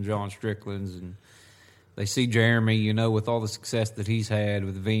Wards and John Stricklands, and they see Jeremy, you know, with all the success that he's had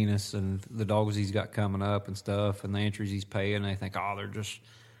with Venus and the dogs he's got coming up and stuff and the entries he's paying, and they think, oh, they're just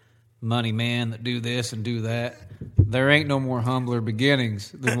money men that do this and do that. There ain't no more humbler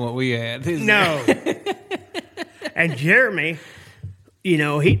beginnings than what we had. No. And Jeremy, you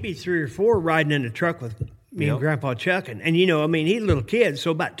know, he'd be 3 or 4 riding in the truck with me and Grandpa Chuck. And, you know, I mean, he's a little kid,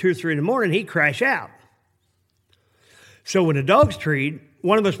 so about 2 or 3 in the morning, he'd crash out. So when the dogs treed,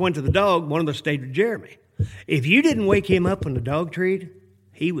 one of us went to the dog, one of us stayed with Jeremy. If you didn't wake him up when the dog treed,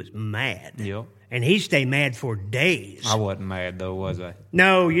 he was mad. Yep. And he stayed mad for days. I wasn't mad, though, was I?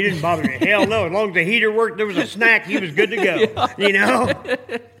 No, you didn't bother me. Hell no. As long as the heater worked, there was a snack, he was good to go. Yeah. You know?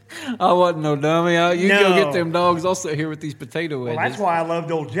 I wasn't no dummy. You go get them dogs. I'll sit here with these potato wedges. Well, that's why I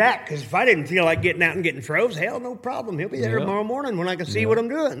loved old Jack, because if I didn't feel like getting out and getting froze, hell, no problem. He'll be there tomorrow morning when I can see what I'm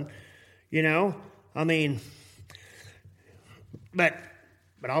doing. You know? I mean, but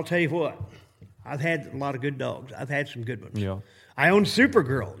I'll tell you what. I've had a lot of good dogs. I've had some good ones. Yeah. I owned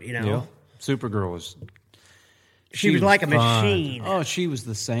Supergirl, you know? Yeah. Supergirl was... She was like a machine. Oh, she was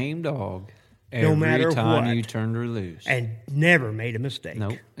the same dog no matter every time what. you turned her loose. And never made a mistake.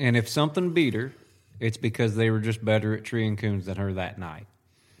 Nope. And if something beat her, it's because they were just better at treeing coons than her that night.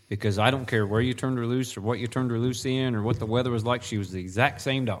 Because I don't care where you turned her loose or what you turned her loose in or what the weather was like, she was the exact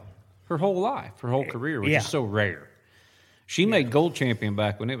same dog. Her whole life, her whole career, which is so rare. She made gold champion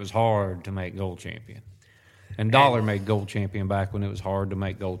back when it was hard to make gold champion. And Dollar made gold champion back when it was hard to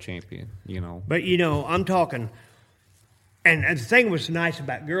make gold champion, you know. But, you know, I'm talking, and the thing was nice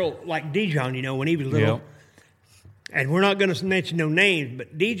about girl, like Dijon, you know, when he was little. And we're not going to mention no names,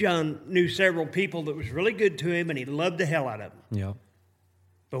 but Dijon knew several people that was really good to him, and he loved the hell out of them. Yeah.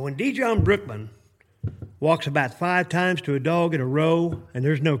 But when D. John Brookman walks about 5 times to a dog in a row and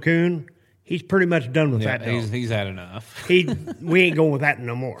there's no coon, he's pretty much done with that dog. He's had enough. We ain't going with that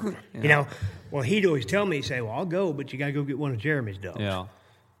no more. Yeah. You know, well, he'd always tell me, he'd say, well, I'll go, but you got to go get one of Jeremy's dogs. Yeah.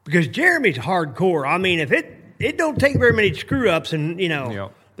 Because Jeremy's hardcore. I mean, if it don't take very many screw-ups and, you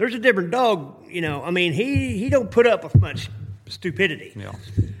know, there's a different dog, you know. I mean, he don't put up with much stupidity. Yeah.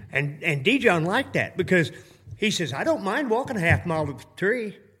 And D-John liked that because he says, I don't mind walking a half mile to the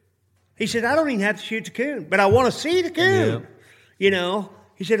tree. He said, I don't even have to shoot the coon, but I want to see the coon. Yeah. You know,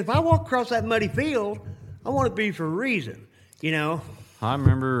 he said, if I walk across that muddy field, I want it to be for a reason, you know. I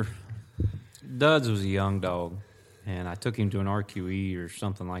remember Duds was a young dog, and I took him to an RQE or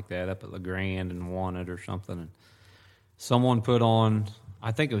something like that up at LeGrand and won it or something. And someone put on,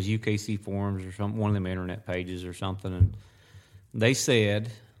 I think it was UKC Forums or something, one of them internet pages or something, and they said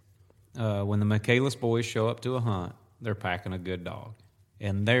when the Michaelis boys show up to a hunt, they're packing a good dog.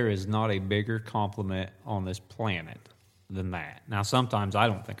 And there is not a bigger compliment on this planet than that. Now, sometimes I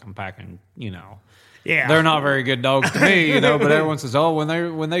don't think I'm packing, you know. Yeah. They're not very good dogs to me, you know, but everyone says, oh,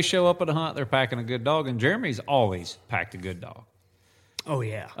 when they show up at a hunt, they're packing a good dog. And Jeremy's always packed a good dog. Oh,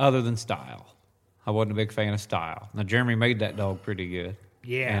 yeah. Other than style. I wasn't a big fan of style. Now, Jeremy made that dog pretty good.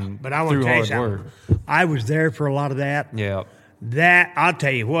 Yeah, and but I want to tell you something. I was there for a lot of that. Yeah. That, I'll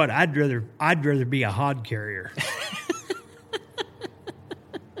tell you what, I'd rather be a hod carrier.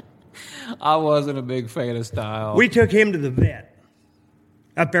 I wasn't a big fan of style. We took him to the vet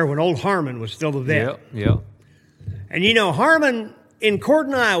up there when old Harmon was still the vet. Yep. And you know, Harmon, in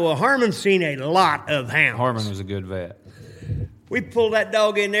Corton, Iowa, Harmon's seen a lot of hounds. Harmon was a good vet. We pulled that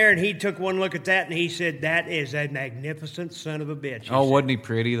dog in there, and he took one look at that, and he said, that is a magnificent son of a bitch. Oh, wasn't he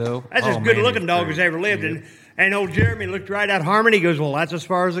pretty, though? That's as good-looking dog as ever lived. Yeah. And old Jeremy looked right at Harmon. He goes, well, that's as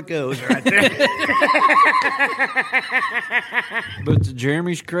far as it goes right there. But to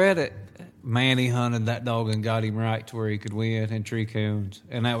Jeremy's credit, man, he hunted that dog and got him right to where he could win in tree coons,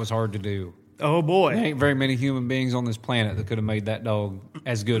 and that was hard to do. Oh, boy. There ain't very many human beings on this planet that could have made that dog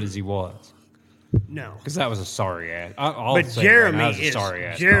as good as he was. No. Because that was a sorry ass. But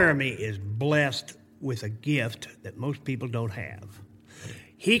Jeremy is blessed with a gift that most people don't have.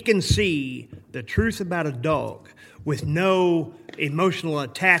 He can see the truth about a dog with no emotional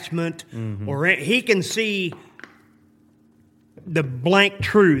attachment, or he can see the blank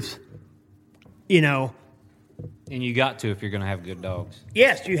truth, you know. And you got to if you're going to have good dogs.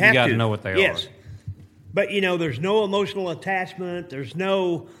 Yes, you have to. You got to know what they are. But, you know, there's no emotional attachment. There's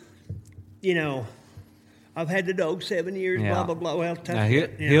no, you know, I've had the dog 7 years, blah, blah, blah. Well, now,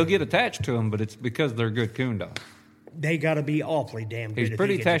 he'll get attached to them, but it's because they're good coon dogs. They got to be awfully damn good. He's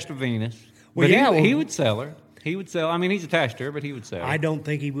pretty attached to Venus. Well, he would sell her. He would sell. I mean, he's attached to her, but he would sell her. I don't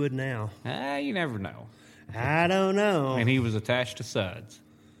think he would now. You never know. I don't know. And he was attached to Suds.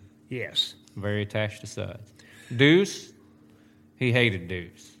 Yes. Very attached to Suds. Deuce, he hated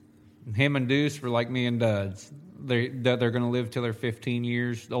Deuce. Him and Deuce were like me and Duds. They're going to live till they're 15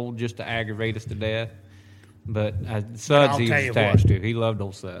 years old just to aggravate us to death. But Suds he was attached to. He loved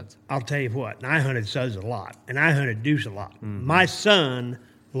old Suds. I'll tell you what, and I hunted Suds a lot, and I hunted Deuce a lot. My son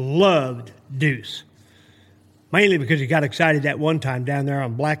loved Deuce, mainly because he got excited that one time down there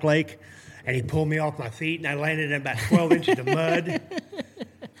on Black Lake, and he pulled me off my feet, and I landed in about 12 inches of mud.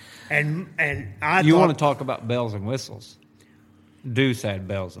 And you want to talk about bells and whistles? Deuce had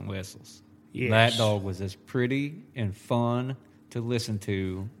bells and whistles. Yes. That dog was as pretty and fun to listen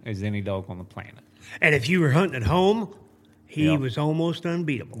to as any dog on the planet. And if you were hunting at home, he was almost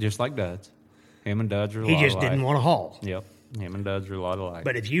unbeatable. Just like Duds. Him and Duds were a lot alike. He just didn't want to haul. Yep. Him and Duds were a lot alike.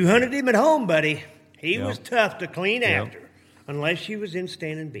 But if you hunted him at home, buddy, he was tough to clean after, unless she was in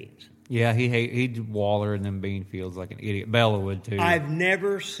standing beans. Yeah, he'd waller in them bean fields like an idiot. Bella would, too. I've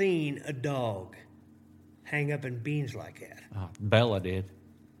never seen a dog hang up in beans like that. Bella did.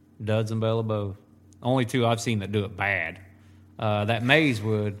 Duds and Bella both. Only two I've seen that do it bad. That Mays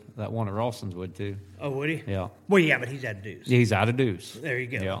would. That one at Rawson's would, too. Oh, would he? Yeah. Well, yeah, but he's out of Deuce. He's out of Deuce. There you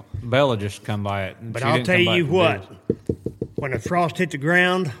go. Yeah. Bella just come by it. But I'll tell you what. When the frost hit the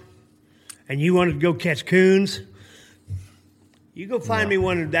ground and you wanted to go catch coons, you go find me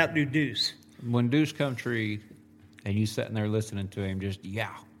one that outdo Deuce. When Deuce come treed and you sitting there listening to him just yeah,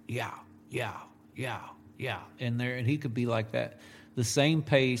 in there, and he could be like that. The same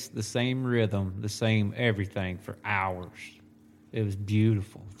pace, the same rhythm, the same everything for hours. It was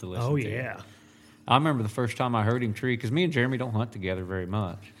beautiful to listen to. Oh, yeah. I remember the first time I heard him tree, because me and Jeremy don't hunt together very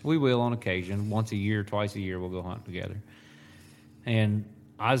much. We will on occasion. Once a year, twice a year, we'll go hunt together. And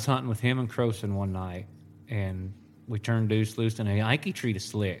I was hunting with him and Croson one night, and we turned Deuce loose, and I think he treated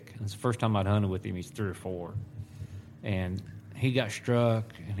slick. It's the first time I'd hunted with him. He's 3 or 4. And he got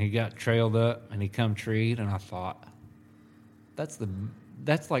struck and he got trailed up and he come treed, and I thought,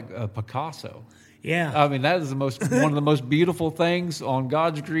 that's like a Picasso. Yeah. I mean, that is one of the most beautiful things on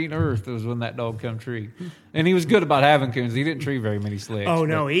God's green earth was when that dog come tree. And he was good about having coons. He didn't tree very many slicks. Oh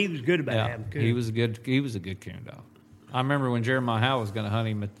no, he was good about having coons. He was a good coon dog. I remember when Jeremiah Howe was going to hunt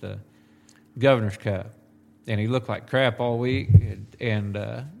him at the Governor's Cup, and he looked like crap all week.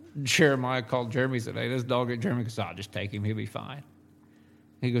 And Jeremiah called Jeremy and said, "Hey, this dog," Jeremy goes, "I'll just take him. He'll be fine."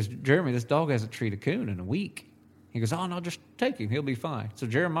 He goes, "Jeremy, this dog hasn't treated a coon in a week." He goes, "Oh, no, just take him. He'll be fine." So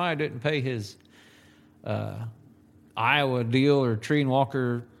Jeremiah didn't pay his Iowa deal or Tree and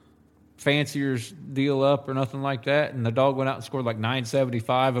Walker fanciers deal up or nothing like that, and the dog went out and scored like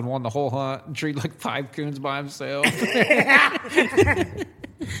 975 and won the whole hunt and treated like 5 coons by himself.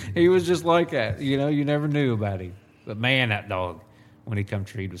 He was just like that. You know, you never knew about him. But man, that dog, when he come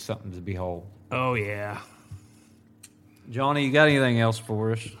treed, was something to behold. Oh yeah. Johnny, you got anything else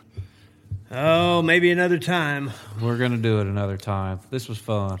for us? Oh, maybe another time. We're going to do it another time. This was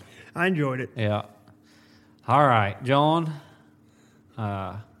fun. I enjoyed it. Yeah. All right, John.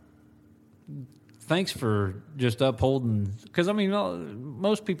 Thanks for just upholding, because I mean,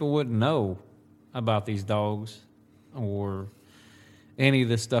 most people wouldn't know about these dogs or any of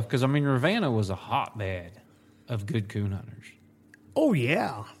this stuff. Because I mean, Ravenna was a hotbed of good coon hunters. Oh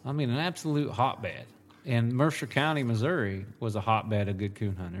yeah. I mean, an absolute hotbed. And Mercer County, Missouri, was a hotbed of good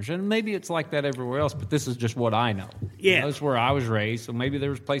coon hunters. And maybe it's like that everywhere else, but this is just what I know. Yeah. You know, that's where I was raised, so maybe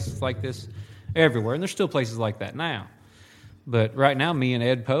there was places like this everywhere. And there's still places like that now. But right now, me and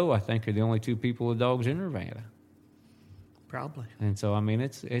Ed Poe, I think, are the only 2 people with dogs in Ravenna. Probably. And so, I mean,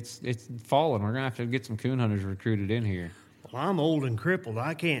 it's falling. We're going to have to get some coon hunters recruited in here. Well, I'm old and crippled.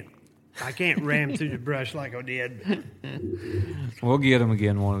 I can't ram through the brush like I did. We'll get them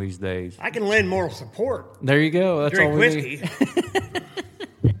again one of these days. I can lend moral support. There you go. That's Drink all we whiskey.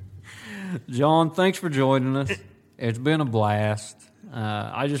 need. John, thanks for joining us. It's been a blast.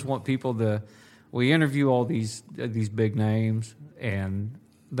 I just want people to. We interview all these big names, and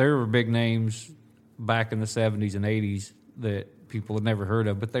there were big names back in the 70s and 80s that people had never heard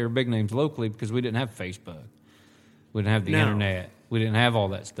of, but they were big names locally because we didn't have Facebook. We didn't have the internet. We didn't have all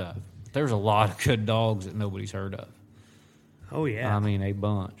that stuff. There's a lot of good dogs that nobody's heard of. Oh, yeah. I mean, a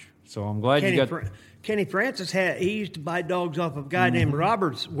bunch. So I'm glad Kenny Francis he used to buy dogs off of a guy named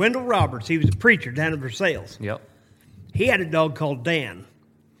Wendell Roberts. He was a preacher down in Versailles. Yep. He had a dog called Dan.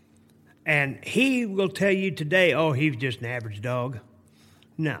 And he will tell you today, oh, he was just an average dog.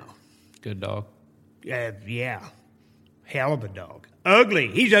 No. Good dog. Yeah. Hell of a dog.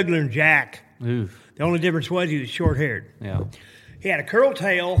 Ugly. He's uglier than Jack. Oof. The only difference was he was short-haired. Yeah. He had a curled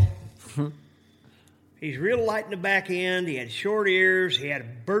tail. He's real light in the back end. He had short ears. He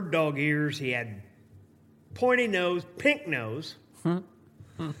had bird dog ears. He had pointy nose, pink nose.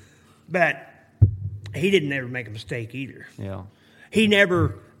 But he didn't ever make a mistake either. Yeah. He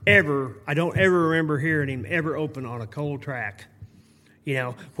never, ever, I don't ever remember hearing him ever open on a cold track. You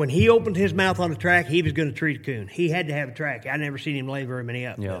know, when he opened his mouth on a track, he was going to treat a coon. He had to have a track. I never seen him lay very many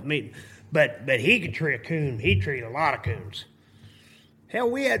up. Yeah. But he could treat a coon. He'd treat a lot of coons. Hell,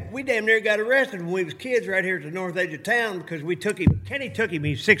 we damn near got arrested when we was kids right here at the north edge of town because we took him. Kenny took him.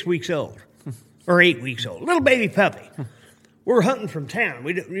 He was 6 weeks old or 8 weeks old, little baby puppy. We're hunting from town.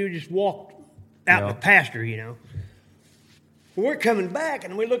 We just walked out in the pasture, you know. We're coming back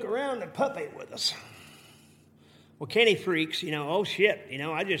and we look around. The pup ain't with us. Well, Kenny freaks, you know. Oh shit, you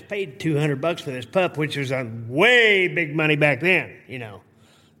know. I just paid $200 for this pup, which was way big money back then, you know.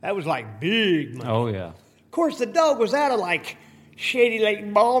 That was like big money. Oh yeah. Of course, the dog was out of like Shady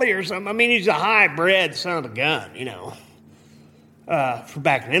Lake Baldy or something. I mean, he's a high-bred son of a gun, you know, for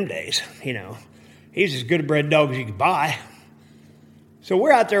back in them days, you know. He's as good a bred dog as you could buy. So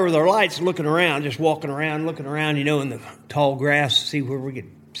we're out there with our lights looking around, just walking around, looking around, you know, in the tall grass to see where we could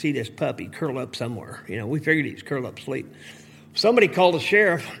see this puppy curl up somewhere. You know, we figured he was curled up asleep. Somebody called the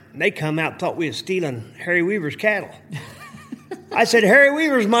sheriff, and they come out and thought we was stealing Harry Weaver's cattle. I said, Harry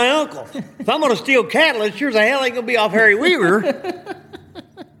Weaver's my uncle. If I'm going to steal cattle, it sure as hell ain't going to be off Harry Weaver.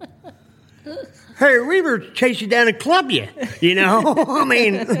 Harry Weaver chase you down and club you, you know? I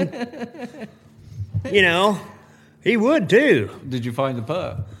mean, you know, he would too. Did you find the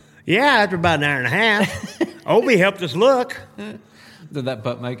pup? Yeah, after about an hour and a half. Obie helped us look. Did that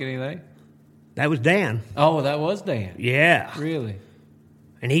pup make anything? That was Dan. Oh, that was Dan. Yeah. Really?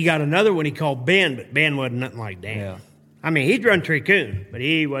 And he got another one he called Ben, but Ben wasn't nothing like Dan. Yeah. I mean, he'd run tree coon, but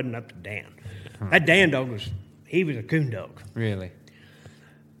he wasn't up to Dan. That Dan dog was a coon dog. Really?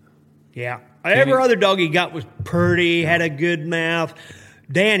 Yeah. Every other dog he got was pretty, had a good mouth.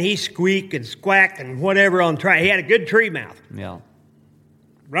 Dan, he squeaked and squacked and whatever on track. He had a good tree mouth. Yeah.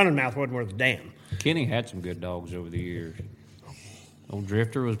 Running mouth wasn't worth a damn. Kenny had some good dogs over the years. Old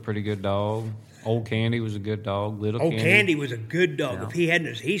Drifter was a pretty good dog. Old Candy was a good dog. Little Old Candy was a good dog. Yeah. If he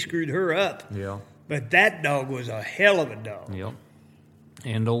hadn't, he screwed her up. Yeah. But that dog was a hell of a dog. Yep.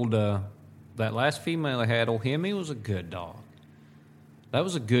 And old that last female I had, old Hemi, was a good dog. That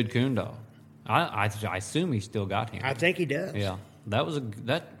was a good coon dog. I assume he still got him. I think he does. Yeah.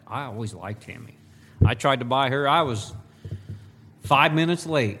 I always liked Hemi. I tried to buy her. I was 5 minutes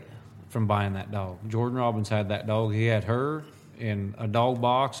late from buying that dog. Jordan Robbins had that dog. He had her in a dog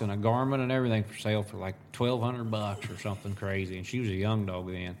box and a Garmin and everything for sale for like $1,200 or something crazy. And she was a young dog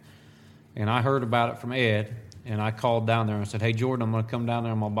then. And I heard about it from Ed, and I called down there and said, "Hey, Jordan, I'm going to come down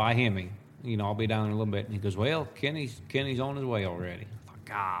there and I'm going to buy Hemi. You know, I'll be down there in a little bit." And he goes, "Well, Kenny's on his way already." I thought,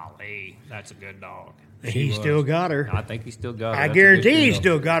 golly, that's a good dog. He still got her. I think he still got her. I That's guarantee he dog.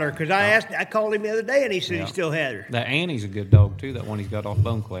 still got her because I called him the other day and he said Yeah. he still had her. That Annie's a good dog, too, that one he's got off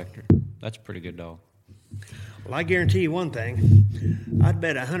Bone Collector. That's a pretty good dog. Well, I guarantee you one thing. I'd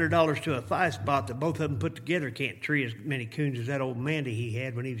bet $100 to a 5-spot that both of them put together can't tree as many coons as that old Mandy he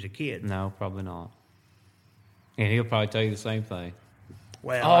had when he was a kid. No, probably not. And he'll probably tell you the same thing.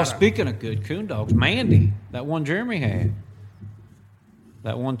 Well, Speaking of good coon dogs, Mandy, that one Jeremy had.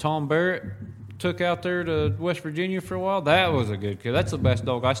 That one Tom Barrett took out there to West Virginia for a while. That was a good coon. That's the best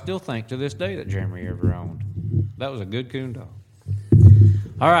dog I still think to this day that Jeremy ever owned. That was a good coon dog.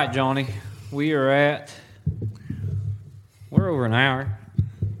 All right, Johnny. We're over an hour.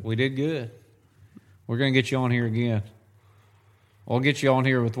 We did good. We're going to get you on here again. I'll get you on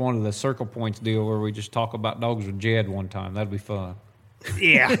here with one of the Circle Points deal where we just talk about dogs with Jed one time. That'd be fun.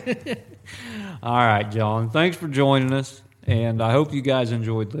 Yeah. All right, John. Thanks for joining us. And I hope you guys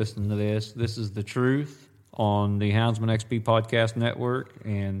enjoyed listening to this. This is The Truth on the Houndsman XP Podcast Network.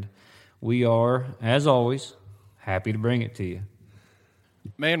 And we are, as always, happy to bring it to you.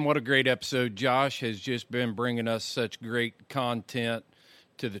 Man, what a great episode. Josh has just been bringing us such great content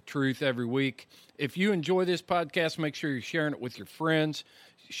to The Truth every week. If you enjoy this podcast, make sure you're sharing it with your friends,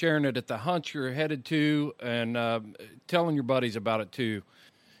 sharing it at the hunts you're headed to, and telling your buddies about it too.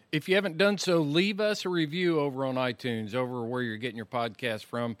 If you haven't done so, leave us a review over on iTunes, over where you're getting your podcast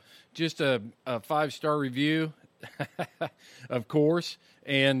from. Just a 5-star review, of course,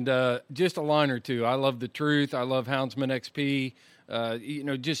 and just a line or two. I love The Truth. I love Houndsman XP.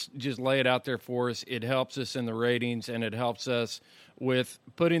 Just lay it out there for us. It helps us in the ratings, and it helps us with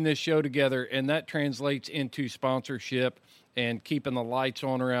putting this show together, and that translates into sponsorship and keeping the lights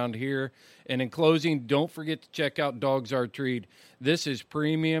on around here. And in closing, don't forget to check out Dogs Are Treed. This is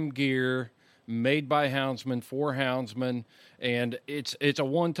premium gear made by houndsmen for houndsmen, and it's a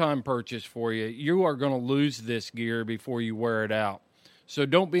one-time purchase for you. You are going to lose this gear before you wear it out. So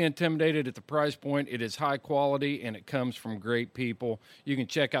don't be intimidated at the price point. It is high quality, and it comes from great people. You can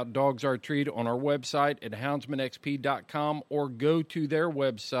check out Dogs Are Treed on our website at houndsmanxp.com or go to their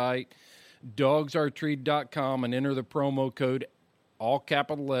website, dogsartreed.com, and enter the promo code, all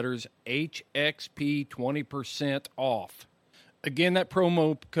capital letters, HXP, 20% off. Again, that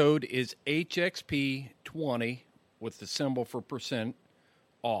promo code is HXP20 with the symbol for percent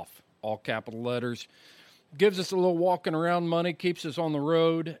off, all capital letters. Gives us a little walking around money, keeps us on the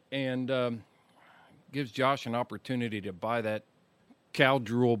road, and gives Josh an opportunity to buy that cow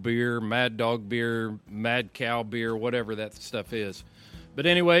drool beer, Mad Dog beer, Mad Cow beer, whatever that stuff is. But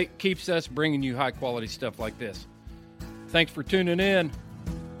anyway, keeps us bringing you high-quality stuff like this. Thanks for tuning in.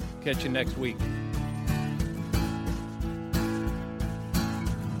 Catch you next week.